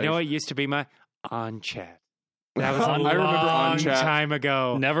 Second You know Life. what used to be my on chat. That was a I remember long on chat. time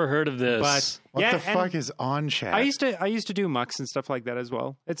ago. Never heard of this. But What yeah, the and fuck is on chat? I used to do mucks and stuff like that as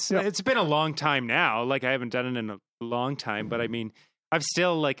well. It's Yeah. it's been a long time now. Like I haven't done it in a long time, but I mean, I've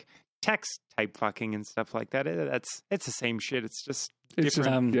still like text type fucking and stuff like that. It's the same shit. It's just It's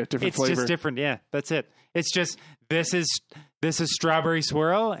different. just, different It's flavor. just different. Yeah, that's it. It's just this is strawberry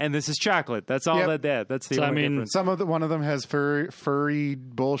swirl and this is chocolate. That's all Yep. that's the So, I only mean, difference. One of them has furry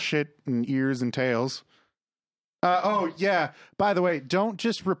bullshit and ears and tails. Oh yeah. By the way, don't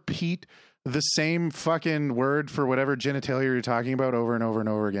just repeat the same fucking word for whatever genitalia you're talking about over and over and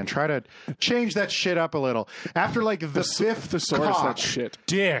over again. Try to change that shit up a little. After like the fifth thesaurus, cock, that shit.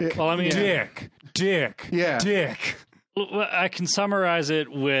 Dick. Well, I mean- dick. Yeah. Dick. I can summarize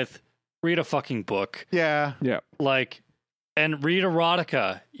it with read a fucking book, Yeah. Yeah. like, and read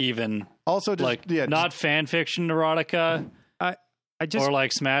erotica, even Also, just like yeah, not fan fiction erotica I just or like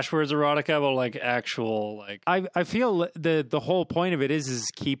Smashwords erotica, but like actual like. I feel the whole point of it is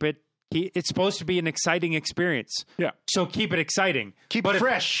keep it. It's supposed to be an exciting experience. Yeah. So keep it exciting. keep But it if-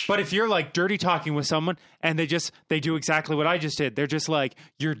 fresh. But if you're like dirty talking with someone and they do exactly what I just did, they're just like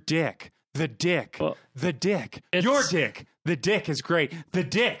your dick, the dick, Well, the dick, it's- your dick, the dick is great, the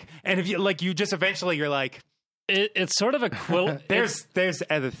dick, and if you like, you just eventually you're like, It's sort of equivalent. there's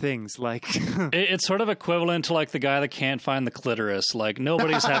other things like It's sort of equivalent to like the guy that can't find the clitoris. Like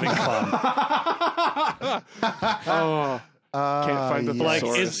nobody's having fun. Oh, can't find the yeah. Like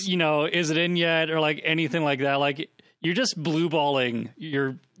thesaurus. is it in yet or like anything like that? Like you're just blue balling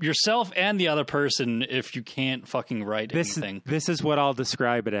yourself and the other person if you can't fucking write anything. This is what I'll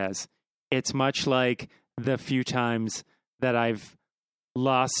describe it as. It's much like the few times that I've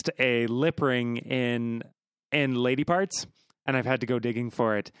lost a lip ring in lady parts and I've had to go digging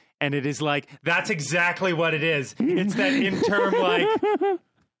for it. And it is like, that's exactly what it is. It's that interim, like,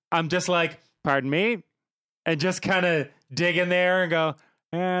 I'm just like, pardon me, and just kind of dig in there and go,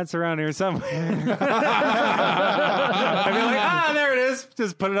 it's around here somewhere. I'd be like, there it is.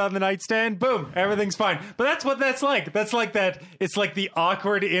 Just put it on the nightstand. Boom. Everything's fine. But that's what that's like. That's like that. It's like the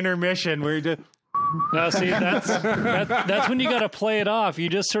awkward intermission where you just, No, see, that's when you got to play it off. You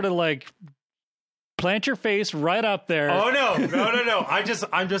just sort of like plant your face right up there. oh no.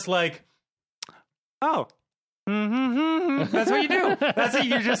 I'm just like, oh. That's what you do. That's it.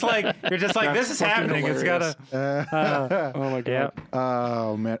 You're just like, this is fucking happening. It's hilarious. gotta. Oh my god. Yeah.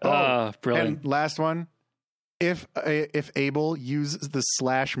 Oh man. Oh, Brilliant. and last one. If Abel uses the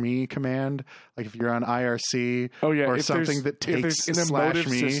 /me command, like if you're on IRC Oh yeah. or if something there's, that if takes there's an emotive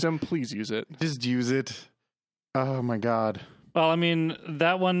 /me, system, please use it. just use it. Oh my god. Well, I mean,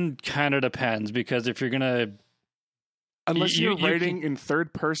 that one kind of depends because if you're gonna, Unless You- you're you writing in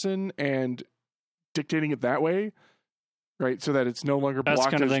third person and dictating it that way, right? So that it's no longer that's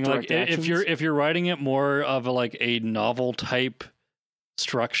blocked kind of as thing. Like direct actions. if you're writing it more of a novel type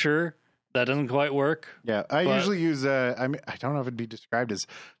structure, that doesn't quite work. Yeah, I But- usually use. I mean, I don't know if it'd be described as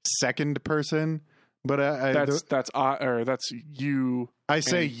second person, but that's you. I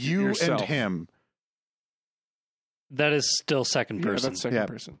say and you yourself. and him. That is still second Yeah, person. that's second Yeah.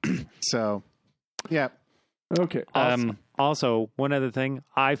 person. So, yeah, Okay. Also, one other thing,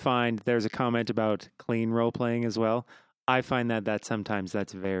 I find there's a comment about clean role playing as well. I find that sometimes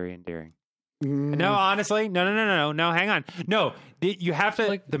that's very endearing. No, honestly, no. Hang on. No, you have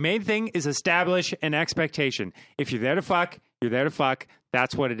to. The main thing is establish an expectation. If you're there to fuck, you're there to fuck.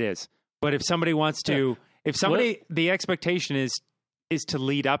 That's what it is. But if somebody wants to, the expectation is to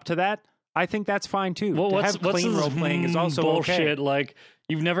lead up to that. I think that's fine too. Well, to what's have clean this role playing is also bullshit. okay. Like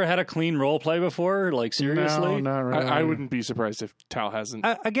you've never had a clean role play before. Like seriously, No, not really. I wouldn't be surprised if Tal hasn't.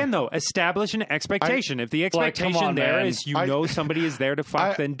 Again, though, establish an expectation. If the Like, come expectation on, there man. is you know somebody is there to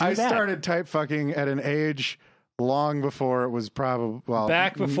fuck, then do I that. started type fucking at an age long before it was probably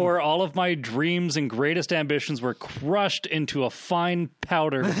back before all of my dreams and greatest ambitions were crushed into a fine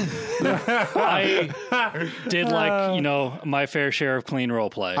powder. I did my fair share of clean role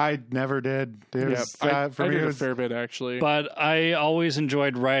play. I never did. It Yeah, was, I for me, did it a was, fair bit actually. but I always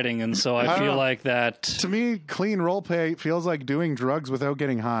enjoyed writing, and so I feel know. like that. to me, clean role play feels like doing drugs without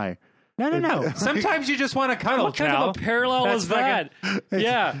getting high. No. Sometimes you just want to cuddle, What kind Cal. of a parallel That's is that?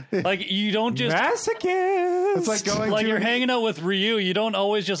 Yeah, like you don't just Masochist. It's like going like to you're an- hanging out with Ryu. You don't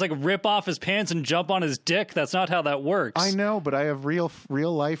always just like rip off his pants and jump on his dick. That's not how that works. I know, but I have real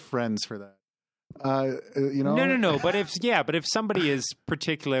life friends for that. You know, No. But if somebody is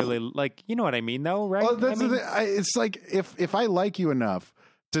particularly like, you know what I mean, though, right? Well, that's I mean, the thing. It's like if I like you enough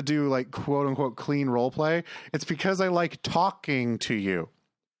to do like quote unquote clean role play, it's because I like talking to you.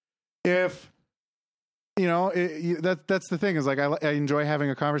 If that's the thing is like I enjoy having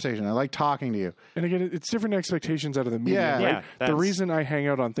a conversation. I like talking to you. And again, it's different expectations out of the medium. Yeah. Right? Yeah, The that's- reason I hang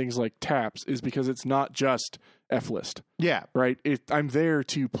out on things like Taps is because it's not just F-list, Yeah. right? I'm there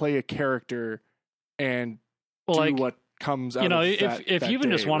to play a character and Well, do like, what comes out you know, of if that you even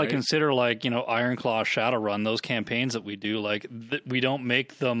day, just want right? to consider like, you know, Ironclaw, Shadowrun, those campaigns that we do, like we don't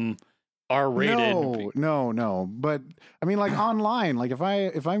make them R-rated. No. But I mean, like online, like if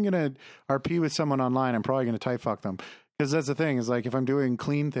I'm gonna RP with someone online, I'm probably gonna type fuck them, because that's the thing is like if I'm doing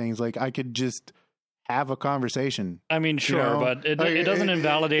clean things, like I could just have a conversation. I mean, sure, know, but it like, doesn't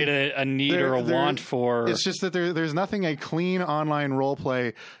invalidate a need or a want for. It's just that there's nothing a clean online role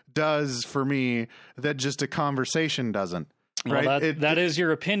play does for me that just a conversation doesn't. Well, Right? that is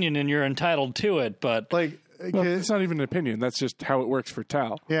your opinion, and you're entitled to it. But Like, Well, it's not even an opinion. That's just how it works for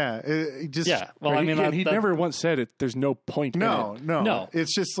Tal. yeah, it just yeah, well, Right? I mean, he never once said it. There's no point. no, in it. No.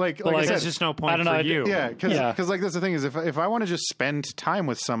 It's just like like, I said, There's just no point I don't for know, you. yeah, because Yeah. like that's the thing is if I want to just spend time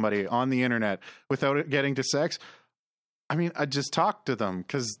with somebody on the internet without it getting to sex, I mean, I just talk to them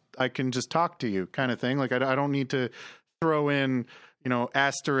because I can just talk to you, kind of thing. Like I don't need to throw in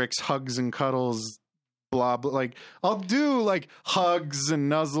asterisk hugs and cuddles. Blah, blah, like I'll do like hugs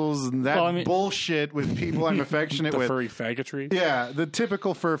and nuzzles and that bullshit with people I'm affectionate The with. furry faggotry. Yeah, the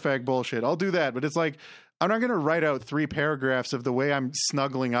typical fur fag bullshit. I'll do that, but it's like I'm not going to write out 3 paragraphs of the way I'm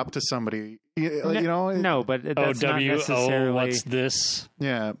snuggling up to somebody. No, but that's not necessarily. what's this?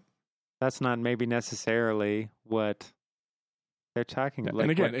 Yeah, That's not maybe necessarily what they're talking about.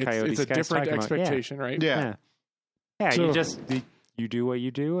 And again, what Coyote it's a Sky's different talking about. Yeah. expectation, right? yeah. You So- just you do what you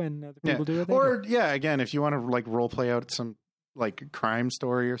do, and other people do what they Or do. yeah, again, if you want to like role play out some like crime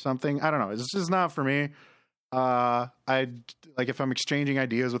story or something, I don't know. It's just not for me. I like if I'm exchanging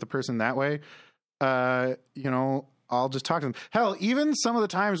ideas with a person that way, I'll just talk to them. Hell, even some of the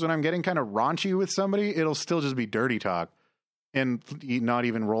times when I'm getting kind of raunchy with somebody, it'll still just be dirty talk and not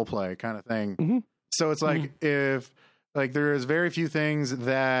even role play kind of thing. Mm-hmm. So it's like if like there is very few things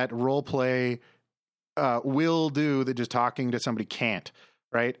that role play will do that just talking to somebody can't,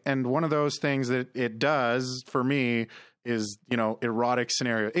 right? And one of those things that it does for me is, erotic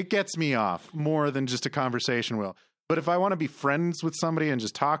scenario. It gets me off more than just a conversation will. But if I want to be friends with somebody and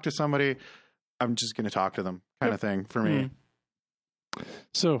just talk to somebody, I'm just going to talk to them kind of thing for me.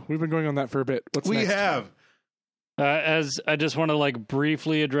 So we've been going on that for a bit. What's next? As I just want to like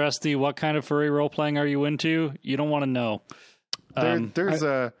briefly address the what kind of furry role playing are you into? You don't want to know. I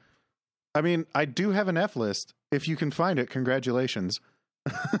do have an F list. If you can find it, congratulations.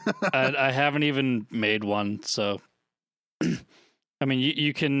 I haven't even made one, so I mean,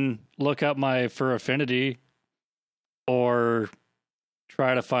 you can look up my fur affinity or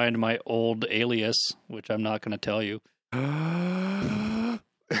try to find my old alias, which I'm not going to tell you. I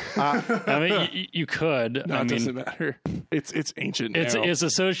mean, you could. No, I it mean, doesn't matter. It's ancient. Now. it's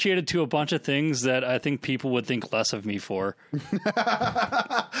associated to a bunch of things that I think people would think less of me for.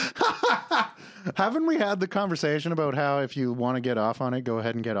 Haven't we had the conversation about how if you want to get off on it, go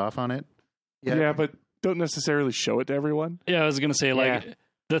ahead and get off on it? Yeah, but don't necessarily show it to everyone. Yeah, I was going to say, like,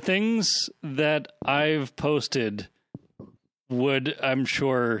 the things that I've posted would, I'm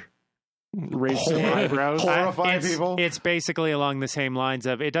sure, Raise some eyebrows. Horrify it's, people. It's basically along the same lines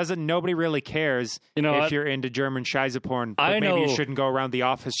of nobody really cares if you're into German Scheisse porn, but maybe you shouldn't go around the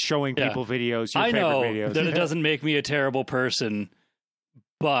office showing people videos, your favorite videos. That it doesn't make me a terrible person,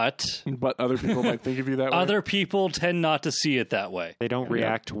 but other people might think of you that way. Other people tend not to see it that way. They don't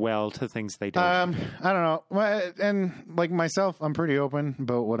react well to things they don't. I don't know. Well, and like myself, I'm pretty open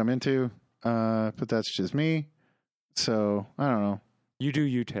about what I'm into, but that's just me. So I don't know. You do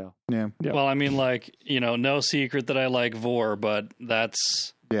you tell. Yeah. Well, I mean, like, no secret that I like Vor, but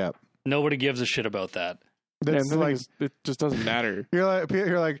that's nobody gives a shit about that. That's like it just doesn't matter.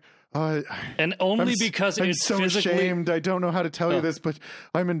 You're like, oh, and only because I'm it's so physically ashamed. I don't know how to tell you this, but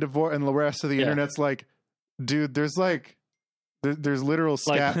I'm in divorce, and the rest of the internet's like, dude, there's like. There's literal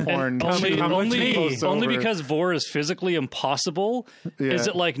scat porn. Only because Vor is physically impossible is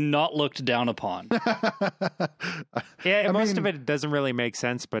it like not looked down upon. Most of it doesn't really make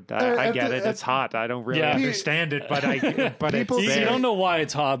sense, but I get it. It's hot. I don't really understand it, but people you don't know why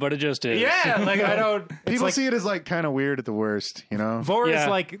it's hot, but it just is. Yeah, like I don't. People see it as like kind of weird at the worst, Vor is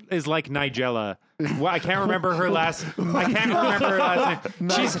like Nigella. Well, I can't remember her last. I can't remember her last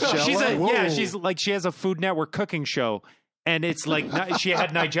name. She has a Food Network cooking show. And it's like she had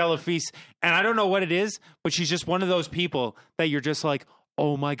Nigella feast, and I don't know what it is, but she's just one of those people that you're just like,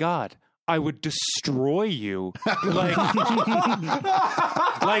 oh my God, I would destroy you. Like,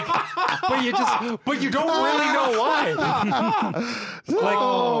 but you don't really know why.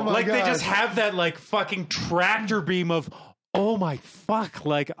 They just have that like fucking tractor beam of, oh my fuck,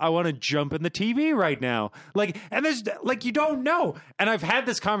 like I want to jump in the TV right now. Like, and there's like, you don't know. And I've had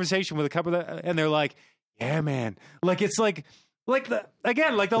this conversation with a couple and they're like, yeah, man. Like, it's like the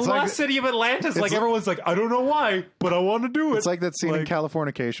lost city of Atlantis. Like everyone's like, I don't know why, but I want to do it. It's like that scene in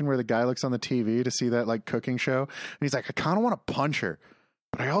Californication where the guy looks on the TV to see that like cooking show, and he's like, I kind of want to punch her,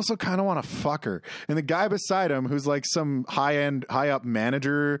 but I also kind of want to fuck her. And the guy beside him, who's like some high up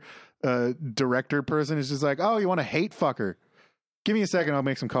manager, director person, is just like, oh, you want to hate fuck her? Give me a second, I'll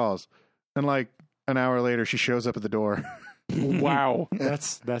make some calls. And like an hour later, she shows up at the door. Wow.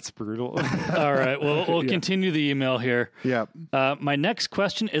 That's brutal. All right. Well, we'll continue the email here. Yeah. My next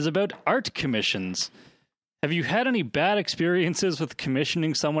question is about art commissions. Have you had any bad experiences with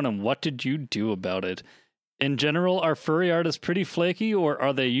commissioning someone, and what did you do about it? In general, are furry artists pretty flaky, or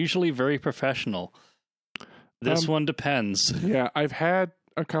are they usually very professional? This one depends. Yeah, I've had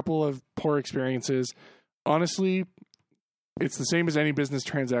a couple of poor experiences. Honestly, it's the same as any business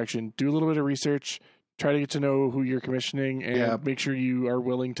transaction. Do a little bit of research. Try to get to know who you're commissioning, and make sure you are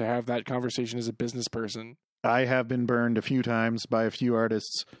willing to have that conversation as a business person. I have been burned a few times by a few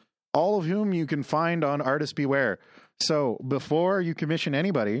artists, all of whom you can find on Artist Beware. So before you commission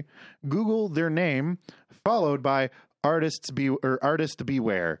anybody, Google their name followed by Artist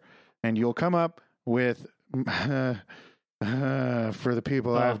Beware, and you'll come up with for the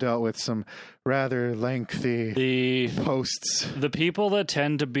people I've dealt with, some rather lengthy posts. The people that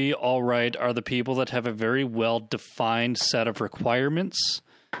tend to be all right are the people that have a very well-defined set of requirements.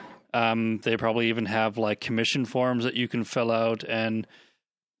 They probably even have like commission forms that you can fill out, and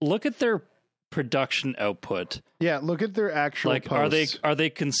look at their production output. Yeah, look at their actual posts. Are they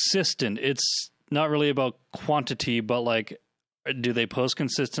consistent? It's not really about quantity, but like, do they post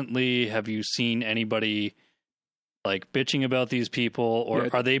consistently? Have you seen anybody like bitching about these people, or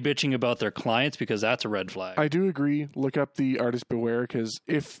are they bitching about their clients? Because that's a red flag. I do agree. Look up the Artist Beware, because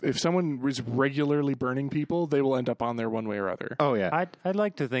if someone is regularly burning people, they will end up on there one way or other. Oh yeah, I'd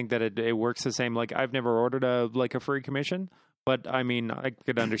like to think that it works the same. Like, I've never ordered a free commission, but I mean, I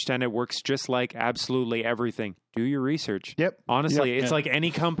could understand it works just like absolutely everything. Do your research. Yep. Honestly, it's like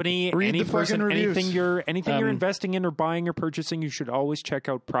any company, Read any the person, fucking reviews. anything you're investing in or buying or purchasing, you should always check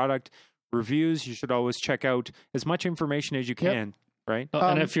out product reviews. You should always check out as much information as you can, right?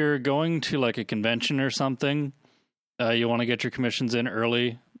 And if you're going to like a convention or something, you want to get your commissions in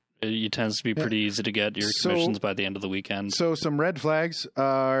early. It tends to be pretty easy to get your commissions by the end of the weekend. So some red flags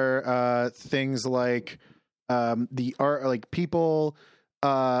are things like the art, like people.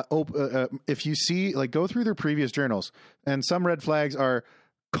 If you see, like, go through their previous journals, and some red flags are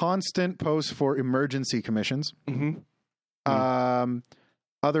constant posts for emergency commissions. Mm-hmm.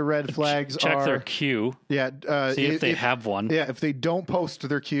 Other red flags check their queue. Yeah. See if they have one. Yeah. If they don't post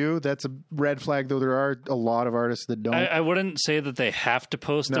their queue, that's a red flag, though there are a lot of artists that don't. I wouldn't say that they have to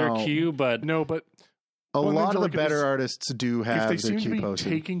post their queue, but a lot of the better artists do have their queue posted. If they seem to be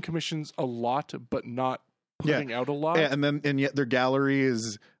taking commissions a lot, but not putting out a lot. Yeah, and yet their gallery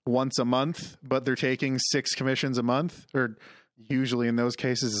is once a month, but they're taking 6 commissions a month, or usually in those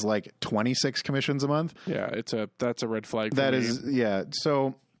cases is like 26 commissions a month. Yeah, that's a red flag. That is, yeah.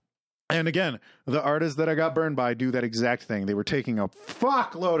 So, and again, the artists that I got burned by do that exact thing. They were taking a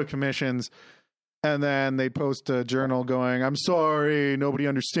fuckload of commissions, and then they post a journal going, "I'm sorry, nobody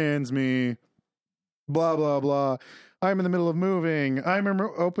understands me, blah, blah, blah. I'm in the middle of moving. I'm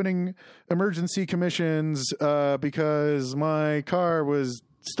opening emergency commissions because my car was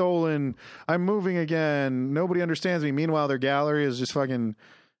stolen. I'm moving again. Nobody understands me." Meanwhile, their gallery is just fucking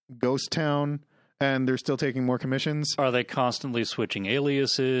ghost town, and they're still taking more commissions. Are they constantly switching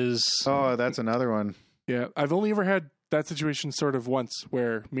aliases? Oh, that's another one. Yeah, I've only ever had that situation sort of once,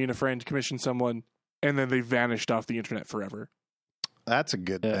 where me and a friend commissioned someone, and then they vanished off the internet forever. That's a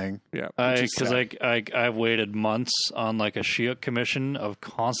good thing. Yeah, because I've waited months on like a Shiok commission of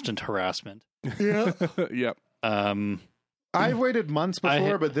constant harassment. Yeah. Yep. I've waited months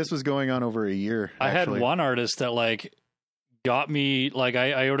before, but this was going on over a year. I had one artist that like got me, like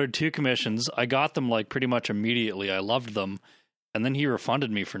I ordered 2 commissions. I got them like pretty much immediately. I loved them. And then he refunded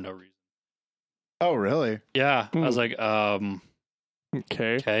me for no reason. Oh, really? Yeah. I was like,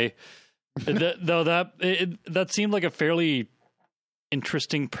 okay. That seemed like a fairly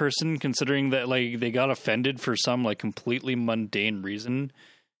interesting person, considering that like they got offended for some like completely mundane reason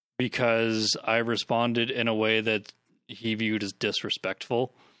because I responded in a way that he viewed as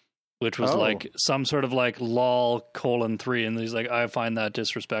disrespectful. which was Oh. like some sort of like lol:3, and he's like, I find that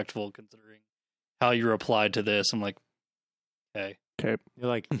disrespectful considering how you replied to this. I'm like, okay, You're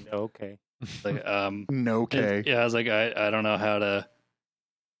like, no, okay. like No K. yeah, I was like, I don't know how to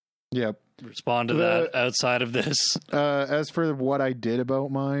Yep. respond to that outside of this. As for what I did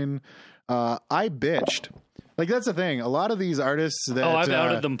about mine, I bitched. Like, that's the thing. A lot of these artists that I've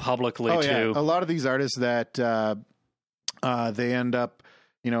outed them publicly too. Yeah. A lot of these artists that they end up,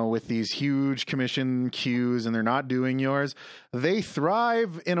 with these huge commission queues and they're not doing yours. They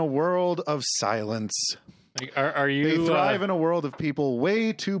thrive in a world of silence. Like, are you? They thrive in a world of people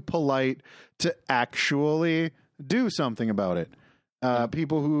way too polite to actually do something about it.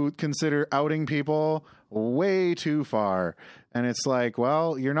 People who consider outing people way too far. And it's like,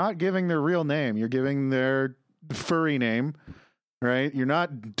 well, you're not giving their real name. You're giving their furry name, right? You're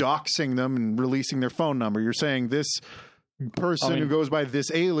not doxing them and releasing their phone number. You're saying this person who goes by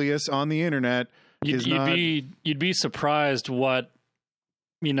this alias on the internet is not... You'd be surprised what,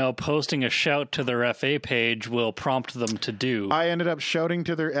 posting a shout to their FA page will prompt them to do. I ended up shouting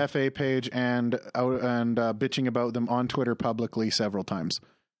to their FA page and bitching about them on Twitter publicly several times.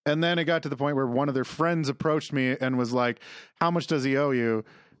 And then it got to the point where one of their friends approached me and was like, how much does he owe you?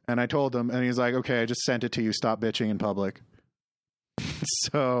 And I told him, and he's like, okay, I just sent it to you. Stop bitching in public.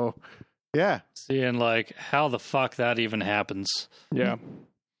 So, yeah. Seeing like how the fuck that even happens. Yeah.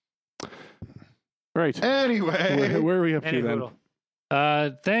 Right. Anyway. Where are we up to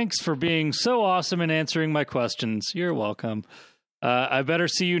then? Thanks for being so awesome and answering my questions. You're welcome. I better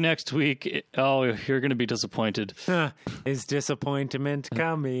see you next week. Oh, you're going to be disappointed. Is disappointment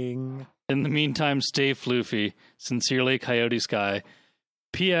coming? In the meantime, stay floofy. Sincerely, Coyote Sky.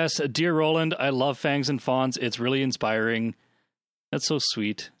 P.S. Dear Roland, I love Fangs and Fawns. It's really inspiring. That's so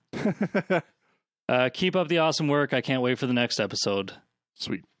sweet. Keep up the awesome work. I can't wait for the next episode.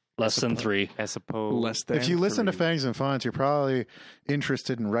 Sweet. Less than 3. I suppose. Less than If you listen to 3. Fangs and Fonts, you're probably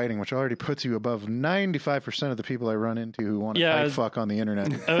interested in writing, which already puts you above 95% of the people I run into who want to type fuck on the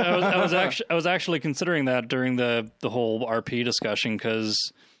internet. I was actually considering that during the whole RP discussion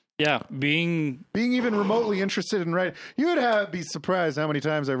because, being even remotely interested in writing, you would be surprised how many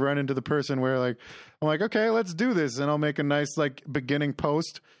times I've run into the person where I'm like, okay, let's do this, and I'll make a nice beginning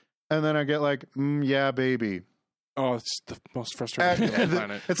post, and then I get yeah, baby. Oh, it's the most frustrating thing on the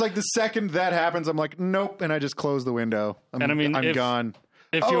planet. It's like the second that happens, I'm like, nope, and I just close the window. I'm gone.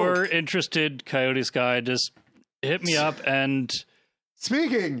 If you're interested, Coyote Sky, just hit me up and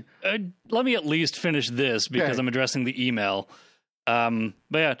speaking. Let me at least finish this because I'm addressing the email. But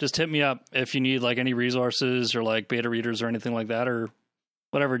yeah, just hit me up if you need any resources or beta readers or anything like that or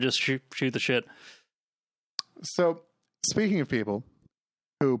whatever. Just shoot the shit. So, speaking of people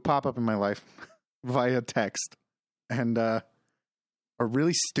who pop up in my life via text and are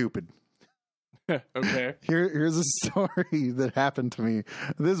really stupid. Okay. Here's a story that happened to me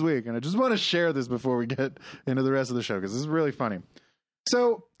this week, and I just want to share this before we get into the rest of the show because this is really funny.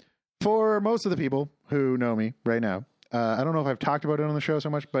 So, for most of the people who know me right now, I don't know if I've talked about it on the show so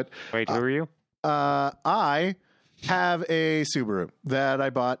much, but wait, who are you? I have a Subaru that I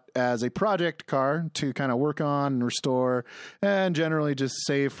bought as a project car to kind of work on and restore, and generally just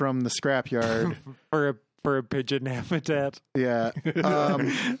save from the scrapyard for a pigeon habitat. Yeah.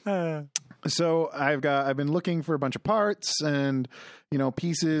 So I've been looking for a bunch of parts and,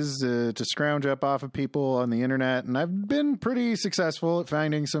 pieces to scrounge up off of people on the internet. And I've been pretty successful at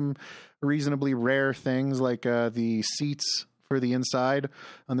finding some reasonably rare things like the seats for the inside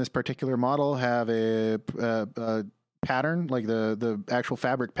on this particular model have a pattern, like the actual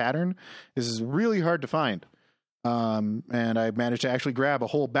fabric pattern is really hard to find. And I managed to actually grab a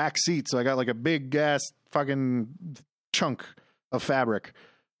whole back seat. So I got a big ass fucking chunk of fabric,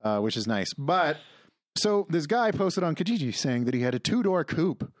 which is nice. But so this guy posted on Kijiji saying that he had a 2-door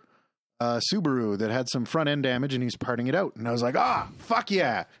coupe, Subaru that had some front end damage and he's parting it out. And I was like, fuck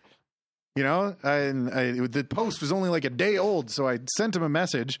yeah. The post was only a day old. So I sent him a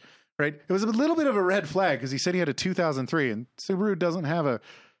message, right? It was a little bit of a red flag because he said he had a 2003 and Subaru doesn't have a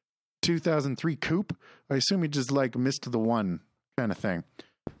 2003 coupe. I assume he just missed the one kind of thing.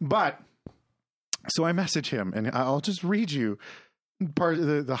 But so I message him and I'll just read you part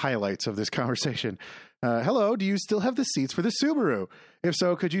of the highlights of this conversation. Hello, do you still have the seats for the Subaru? If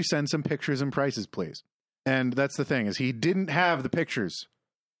so, could you send some pictures and prices, please? And that's the thing is he didn't have the pictures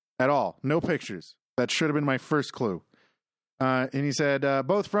at all. No pictures. That should have been my first clue. And he said,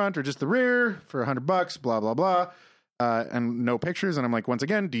 both front or just the rear for $100, blah, blah, blah. And no pictures. And I'm like, once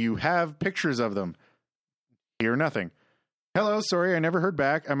again, do you have pictures of them? Hear nothing. Hello, sorry, I never heard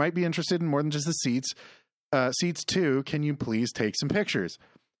back. I might be interested in more than just the seats. Seats too. Can you please take some pictures?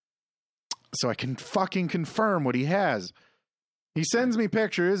 so I can fucking confirm what he has. He sends me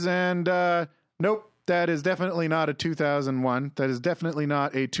pictures, and nope, that is definitely not a 2001. That is definitely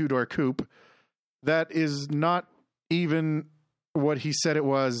not a 2-door coupe. That is not even what he said it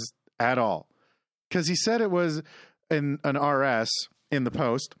was at all. Because he said it was an RS in the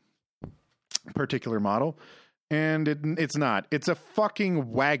post, particular model, and it's not. It's a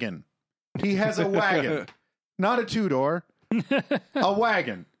fucking wagon. He has a wagon, not a 2-door, a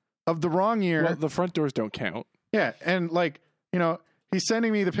wagon of the wrong year. Well, the front doors don't count. Yeah, and like, you know, he's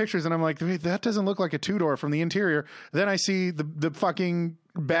sending me the pictures, and I'm like, that doesn't look like a 2-door from the interior. Then I see the fucking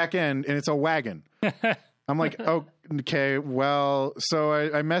back end, and it's a wagon. I'm like, oh, okay, well, so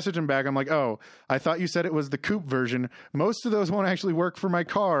I message him back. I'm like, oh, I thought you said it was the coupe version. Most of those won't actually work for my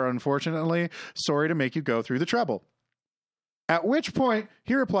car, unfortunately. Sorry to make you go through the trouble. At which point,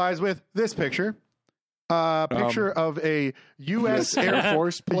 he replies with this picture. Picture of a U.S. Air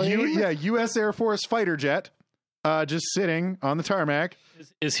Force plane? U.S. Air Force fighter jet just sitting on the tarmac.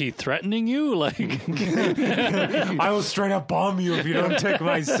 Is he threatening you? Like, I will straight up bomb you if you don't take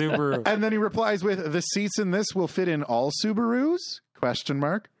my Subaru. And then he replies with, the seats in this will fit in all Subarus? ?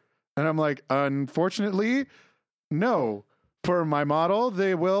 And I'm like, unfortunately, no. For my model,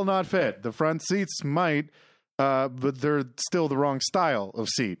 they will not fit. The front seats might, but they're still the wrong style of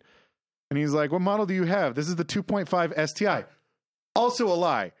seat. And he's like, what model do you have? This is the 2.5 STI. Also a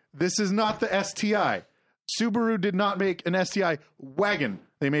lie. This is not the STI. Subaru did not make an STI wagon.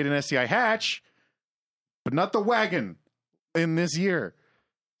 They made an STI hatch, but not the wagon in this year.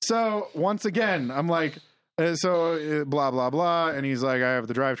 So once again, I'm like, blah, blah, blah. And he's like, I have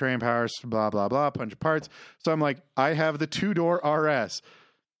the drivetrain powers, blah, blah, blah, bunch of parts. So I'm like, I have the 2-door RS.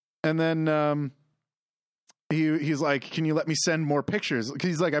 And then he's like, can you let me send more pictures? Because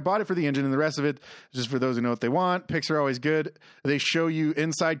he's like, I bought it for the engine, and the rest of it, just for those who know what they want. Pics are always good. They show you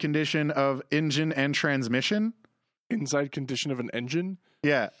inside condition of engine and transmission. Inside condition of an engine?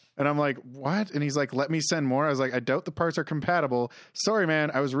 Yeah. And I'm like, what? And he's like, let me send more. I was like, I doubt the parts are compatible. Sorry, man.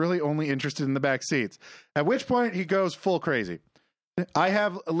 I was really only interested in the back seats. At which point he goes full crazy. I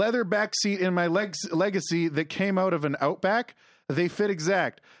have a leather back seat in my Legacy that came out of an Outback. They fit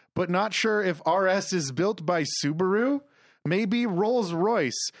exact. But not sure if RS is built by Subaru. Maybe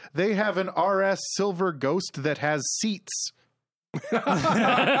Rolls-Royce. They have an RS Silver Ghost that has seats. I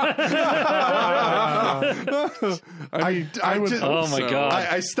would just, hope oh my so. God.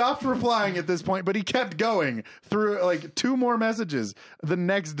 I stopped replying at this point, but he kept going through like 2 more messages the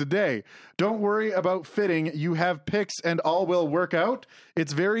next day. Don't worry about fitting. You have pics and all will work out.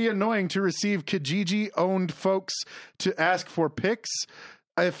 It's very annoying to receive Kijiji-owned folks to ask for pics.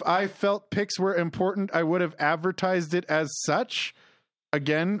 If I felt pics were important, I would have advertised it as such.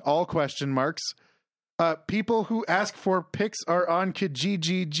 Again, all question marks. People who ask for pics are on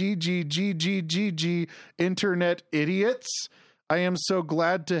Kijiji, internet idiots. I am so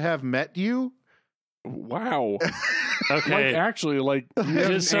glad to have met you. Wow. okay. Like, actually, like, you have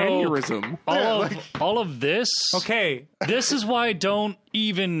an So- aneurysm. all of this. Okay. This is why I don't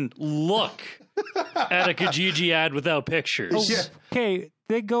even look at a Kijiji ad without pictures. Yeah. Okay.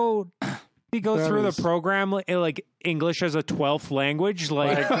 They go That through is- the program like English as a 12th language.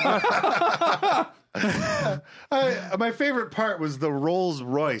 Like, My favorite part was the Rolls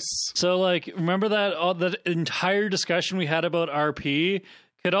Royce. So, like, remember that entire discussion we had about RP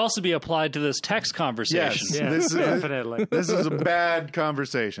could also be applied to this text conversation. Yes. yeah, This is- definitely. This is a bad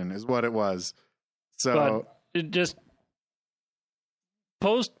conversation, is what it was. So But it just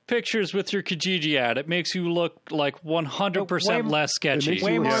post pictures with your Kijiji ad. It makes you look like 100% less It sketchy. makes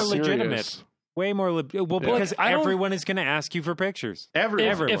Way you look more serious. legitimate. Way more well, because I don't- everyone is going to ask you for pictures.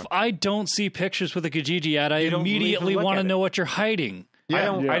 everyone. If I don't see pictures with a Kijiji ad, I don't immediately even look want to at it. know what you're hiding.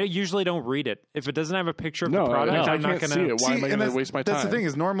 Yeah. I usually don't read it. If it doesn't have a picture of No, the product, I I'm not can't going see to. it. Why am I and going to waste my time? That's the thing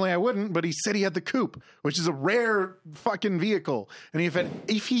is normally I wouldn't, but he said he had the coupe, which is a rare fucking vehicle. And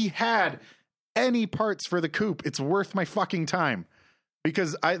if he had any parts for the coupe, it's worth my fucking time.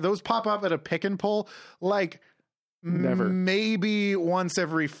 Because those pop up at a pick and pull like Never. maybe once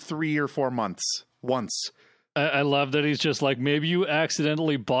every 3 or 4 months. Once. I love that he's just like, maybe you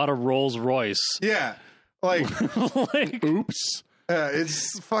accidentally bought a Rolls Royce. Yeah. Like Like, Oops.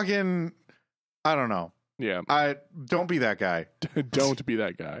 it's fucking I don't know. Yeah. I don't be that guy. Don't be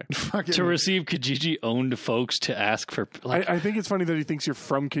that guy. Fucking, to receive Kijiji owned folks to ask for, like, I think it's funny that he thinks you're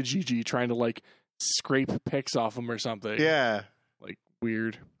from Kijiji trying to like scrape pics off him or something. yeah. Like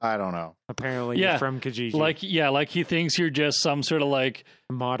weird. I don't know. Apparently, Yeah. you're from Kijiji. like he thinks you're just some sort of like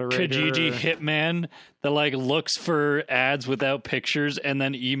moderator. Kijiji hitman that like looks for ads without pictures and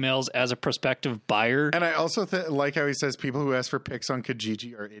then emails as a prospective buyer. And I also like how he says people who ask for pics on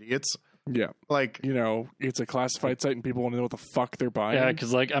Kijiji are idiots. Yeah. Like, It's a classified site and people want to know what the fuck they're buying. Yeah,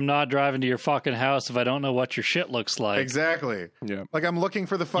 because like I'm not driving to your fucking house if I don't know what your shit looks like. exactly. Yeah. Like, I'm looking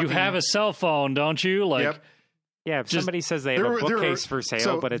for the fucking. You have a cell phone, don't you? Like, Yep. Yeah, if Just- somebody says they have a bookcase for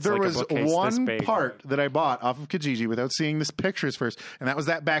sale, but it's there like a was bookcase this one big. part that I bought off of Kijiji without seeing the pictures first, and that was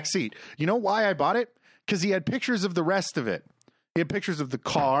that back seat. You know why I bought it? Because he had pictures of the rest of it. He had pictures of the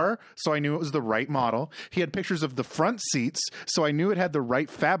car, so I knew it was the right model. He had pictures of the front seats, so I knew it had the right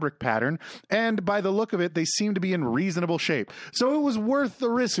fabric pattern. And by the look of it, they seemed to be in reasonable shape. So it was worth the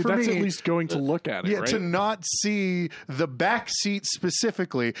risk So for that's me. at least going to look at it, Yeah, right? to not see the back seat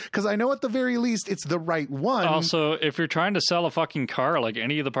specifically, because I know at the very least it's the right one. also, if you're trying to sell a fucking car, like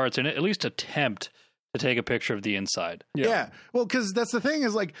any of the parts in it, at least attempt to take a picture of the inside. Yeah. Well, because that's the thing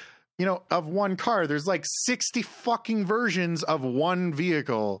is like, of one car, there's like 60 fucking versions of one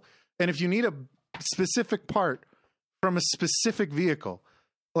vehicle. And if you need a specific part from a specific vehicle,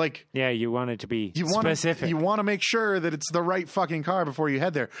 like Yeah, you want it to be you want specific. you want to make sure that it's the right fucking car before you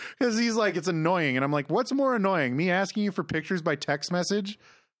head there. Because he's like, it's annoying. And I'm like, what's more annoying? Me asking you for pictures by text message?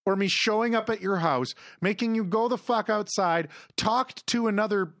 Or me showing up at your house, making you go the fuck outside, talk to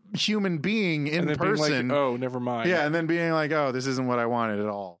another human being in and then person. being like, oh, never mind. Yeah, and then being like, oh, this isn't what I wanted at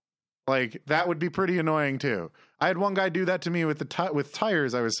all. Like, that would be pretty annoying, too. I had one guy do that to me with with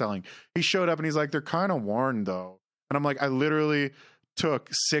tires I was selling. He showed up and he's like, they're kind of worn, though. And I'm like, I literally took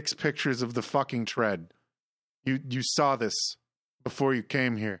 6 pictures of the fucking tread. You saw this before you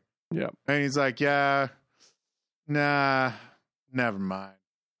came here. Yeah. And he's like, yeah, nah, never mind.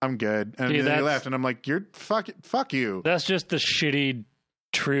 I'm good. And See, then he that's- left. And I'm like, fuck you. That's just the shitty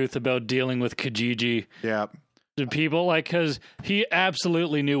truth about dealing with Kijiji. Yeah. The people, like, because he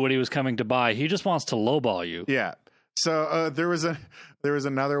absolutely knew what he was coming to buy. He just wants to lowball you. Yeah. So there was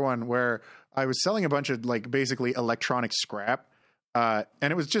another one where I was selling a bunch of like basically electronic scrap, and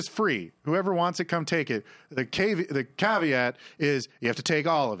it was just free. Whoever wants it, come take it. The caveat is you have to take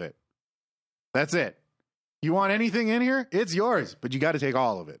all of it. That's it. You want anything in here? It's yours, but you got to take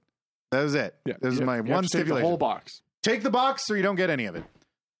all of it. That was it. Yeah. That was my You have one to take stipulation. the whole box. Take the box or you don't get any of it.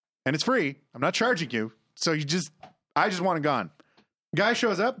 And it's free. I'm not charging you. So I just want it gone. Guy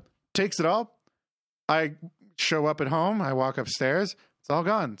shows up, takes it all. I show up at home. I walk upstairs. It's all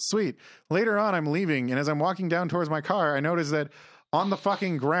gone. Sweet. Later on, I'm leaving. And as I'm walking down towards my car, I notice that on the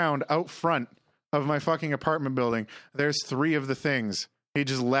fucking ground out front of my fucking apartment building, there's 3 of the things he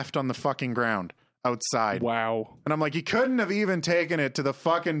just left on the fucking ground outside. Wow. And I'm like, he couldn't have even taken it to the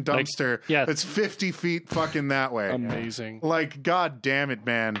fucking dumpster yeah. that's 50 feet fucking that way. Amazing. Like, god damn it,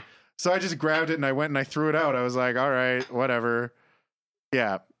 man. So I just grabbed it and I went and I threw it out. I was like, all right, whatever.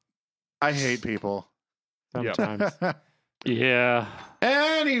 Yeah. I hate people. Sometimes. Yeah.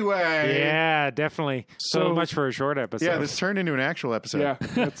 Anyway. Yeah, definitely. So So- much for a short episode. Yeah, this turned into an actual episode. Yeah,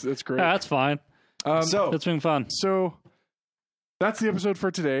 that's great. Yeah, that's fine. So, It's been fun. So that's the episode for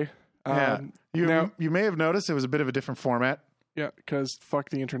today. yeah, now- you may have noticed it was a bit of a different format. Yeah, because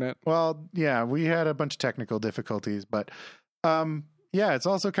fuck the internet. Well, yeah, we had a bunch of technical difficulties, but yeah, it's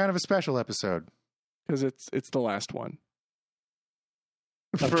also kind of a special episode. Because it's the last one.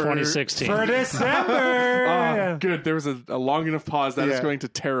 Of 2016. For December. Ah, good. There was a long enough pause that is Yeah. going to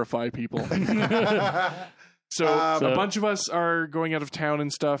terrify people. So So- a bunch of us are going out of town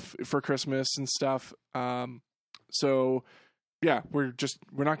and stuff for Christmas and stuff. So yeah, we're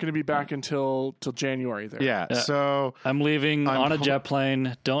not going to be back until January there. Yeah, Yeah. so I'm leaving I'm on a ho- jet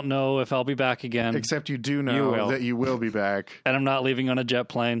plane. Don't know if I'll be back again. except you do You know will. that you will be back. And I'm not leaving on a jet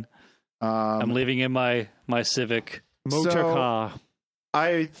plane. I'm leaving in my Civic. Motor So- car.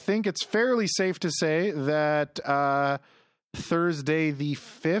 I think it's fairly safe to say that Thursday the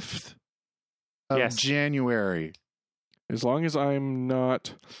 5th of Yes. January. As long as I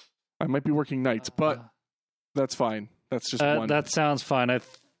might be working nights, but that's fine. That's just one. That sounds fine.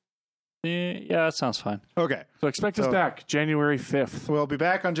 Yeah, that sounds fine. Okay. So expect us So- back January 5th. We'll be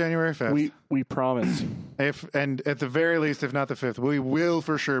back on January 5th. We promise. And at the very least, if not the 5th, we will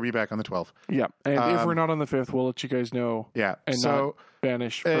for sure be back on the 12th. Yeah. And if we're not on the 5th, we'll let you guys know Yeah. and so not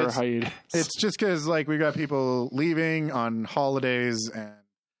vanish for a it's- hiatus. it's just because like we got people leaving on holidays and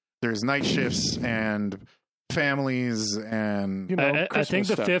there's night shifts and families and you know, I think Christmas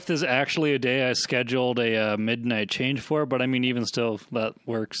the stuff. 5th is actually a day I scheduled a midnight change for, but I mean, even still, that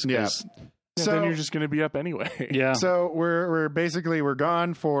works. 'cause- Yeah, so then you're just going to be up anyway. Yeah. so we're basically we're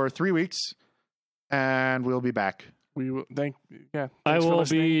gone for 3 weeks and we'll be back. We will thanks I for will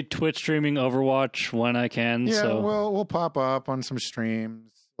listening. be Twitch streaming Overwatch when I can. Yeah, so we'll pop up on some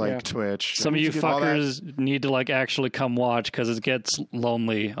streams like Yeah. Twitch. Some of you to get all fuckers need to like actually come watch because it gets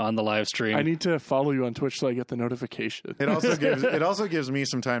lonely on the live stream. I need to follow you on Twitch so I get the notification. It also gives me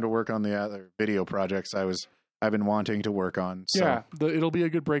some time to work on the other video projects I've been wanting to work on. So. Yeah, it'll be a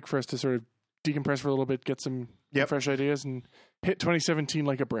good break for us to sort of decompress for a little bit, get some Yep. fresh ideas, and hit 2017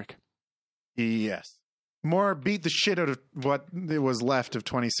 like a brick. Yes. More beat the shit out of what it was left of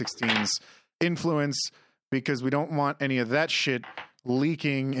 2016's influence because we don't want any of that shit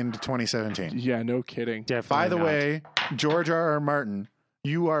leaking into 2017. Yeah, no kidding. Definitely. By the not. way, George R.R. Martin,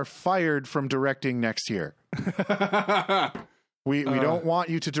 you are fired from directing next year. We don't want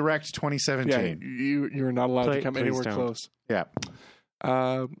you to direct 2017. Yeah, you're not allowed to come Please anywhere don't. close. Yeah.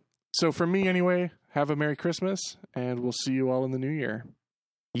 So for me, anyway, have a Merry Christmas, and we'll see you all in the new year.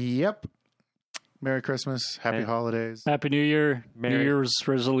 Yep. Merry Christmas. Happy And- holidays. Happy New Year. Merry- New Year's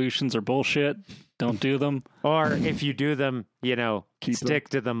resolutions are bullshit. Don't do them. Or if you do them, Keep stick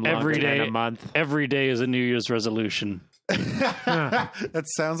to them longer Every day. than a month. Every day is a New Year's resolution. That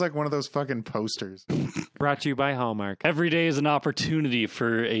sounds like one of those fucking posters. Brought to you by Hallmark. Every day is an opportunity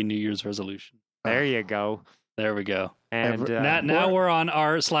for a New Year's resolution. There you go. There we go. And Now we're on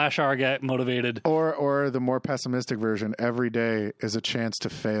r/r get motivated. Or the more pessimistic version, every day is a chance to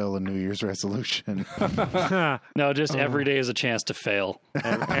fail a New Year's resolution. No, just every day is a chance to fail.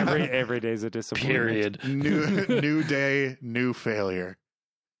 every day's a disappointment. Period. New day, new failure.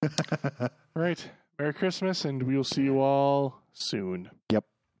 All right. Merry Christmas, and we will see you all soon.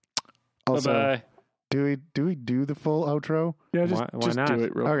 Also, Bye-bye. do we do the full outro? Yeah, Why just not? do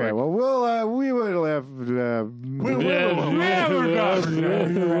it real Okay, quick. well, we will have.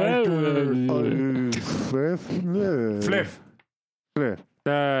 Fliff. Fliff.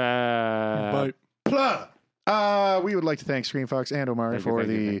 Bye. We would like to thank Screen Fox and Omari for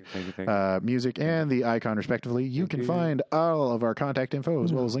the music and the icon, respectively. You can find all of our contact info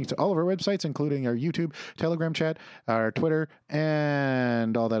as well as links to all of our websites, including our YouTube, Telegram chat, our Twitter,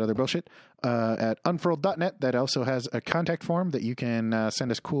 and all that other bullshit at unfurled.net. That also has a contact form that you can send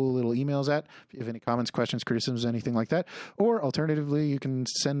us cool little emails at if you have any comments, questions, criticisms, anything like that. Or alternatively, you can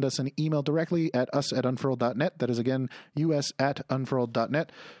send us an email directly at us@unfurled.net. That is, again,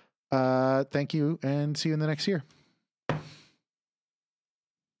 us@unfurled.net. Thank you, and see you in the next year.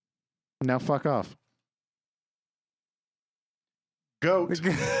 Now fuck off. Goat.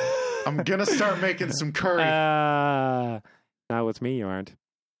 I'm gonna start making some curry. Not with me, you aren't.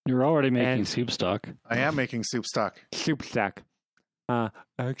 You're already making And- soup stock. I am making soup stock. Soup stack.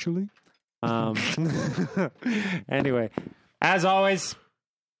 Actually. Anyway, as always,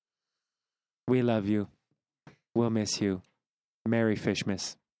 we love you. We'll miss you. Merry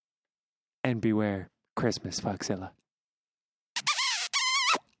Fishmas. And beware Christmas, Foxzilla.